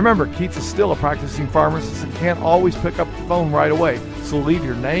 Remember, Keith is still a practicing pharmacist and can't always pick up the phone right away, so leave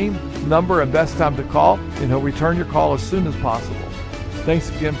your name, number, and best time to call, and he'll return your call as soon as possible. Thanks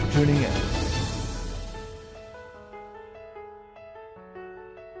again for tuning in.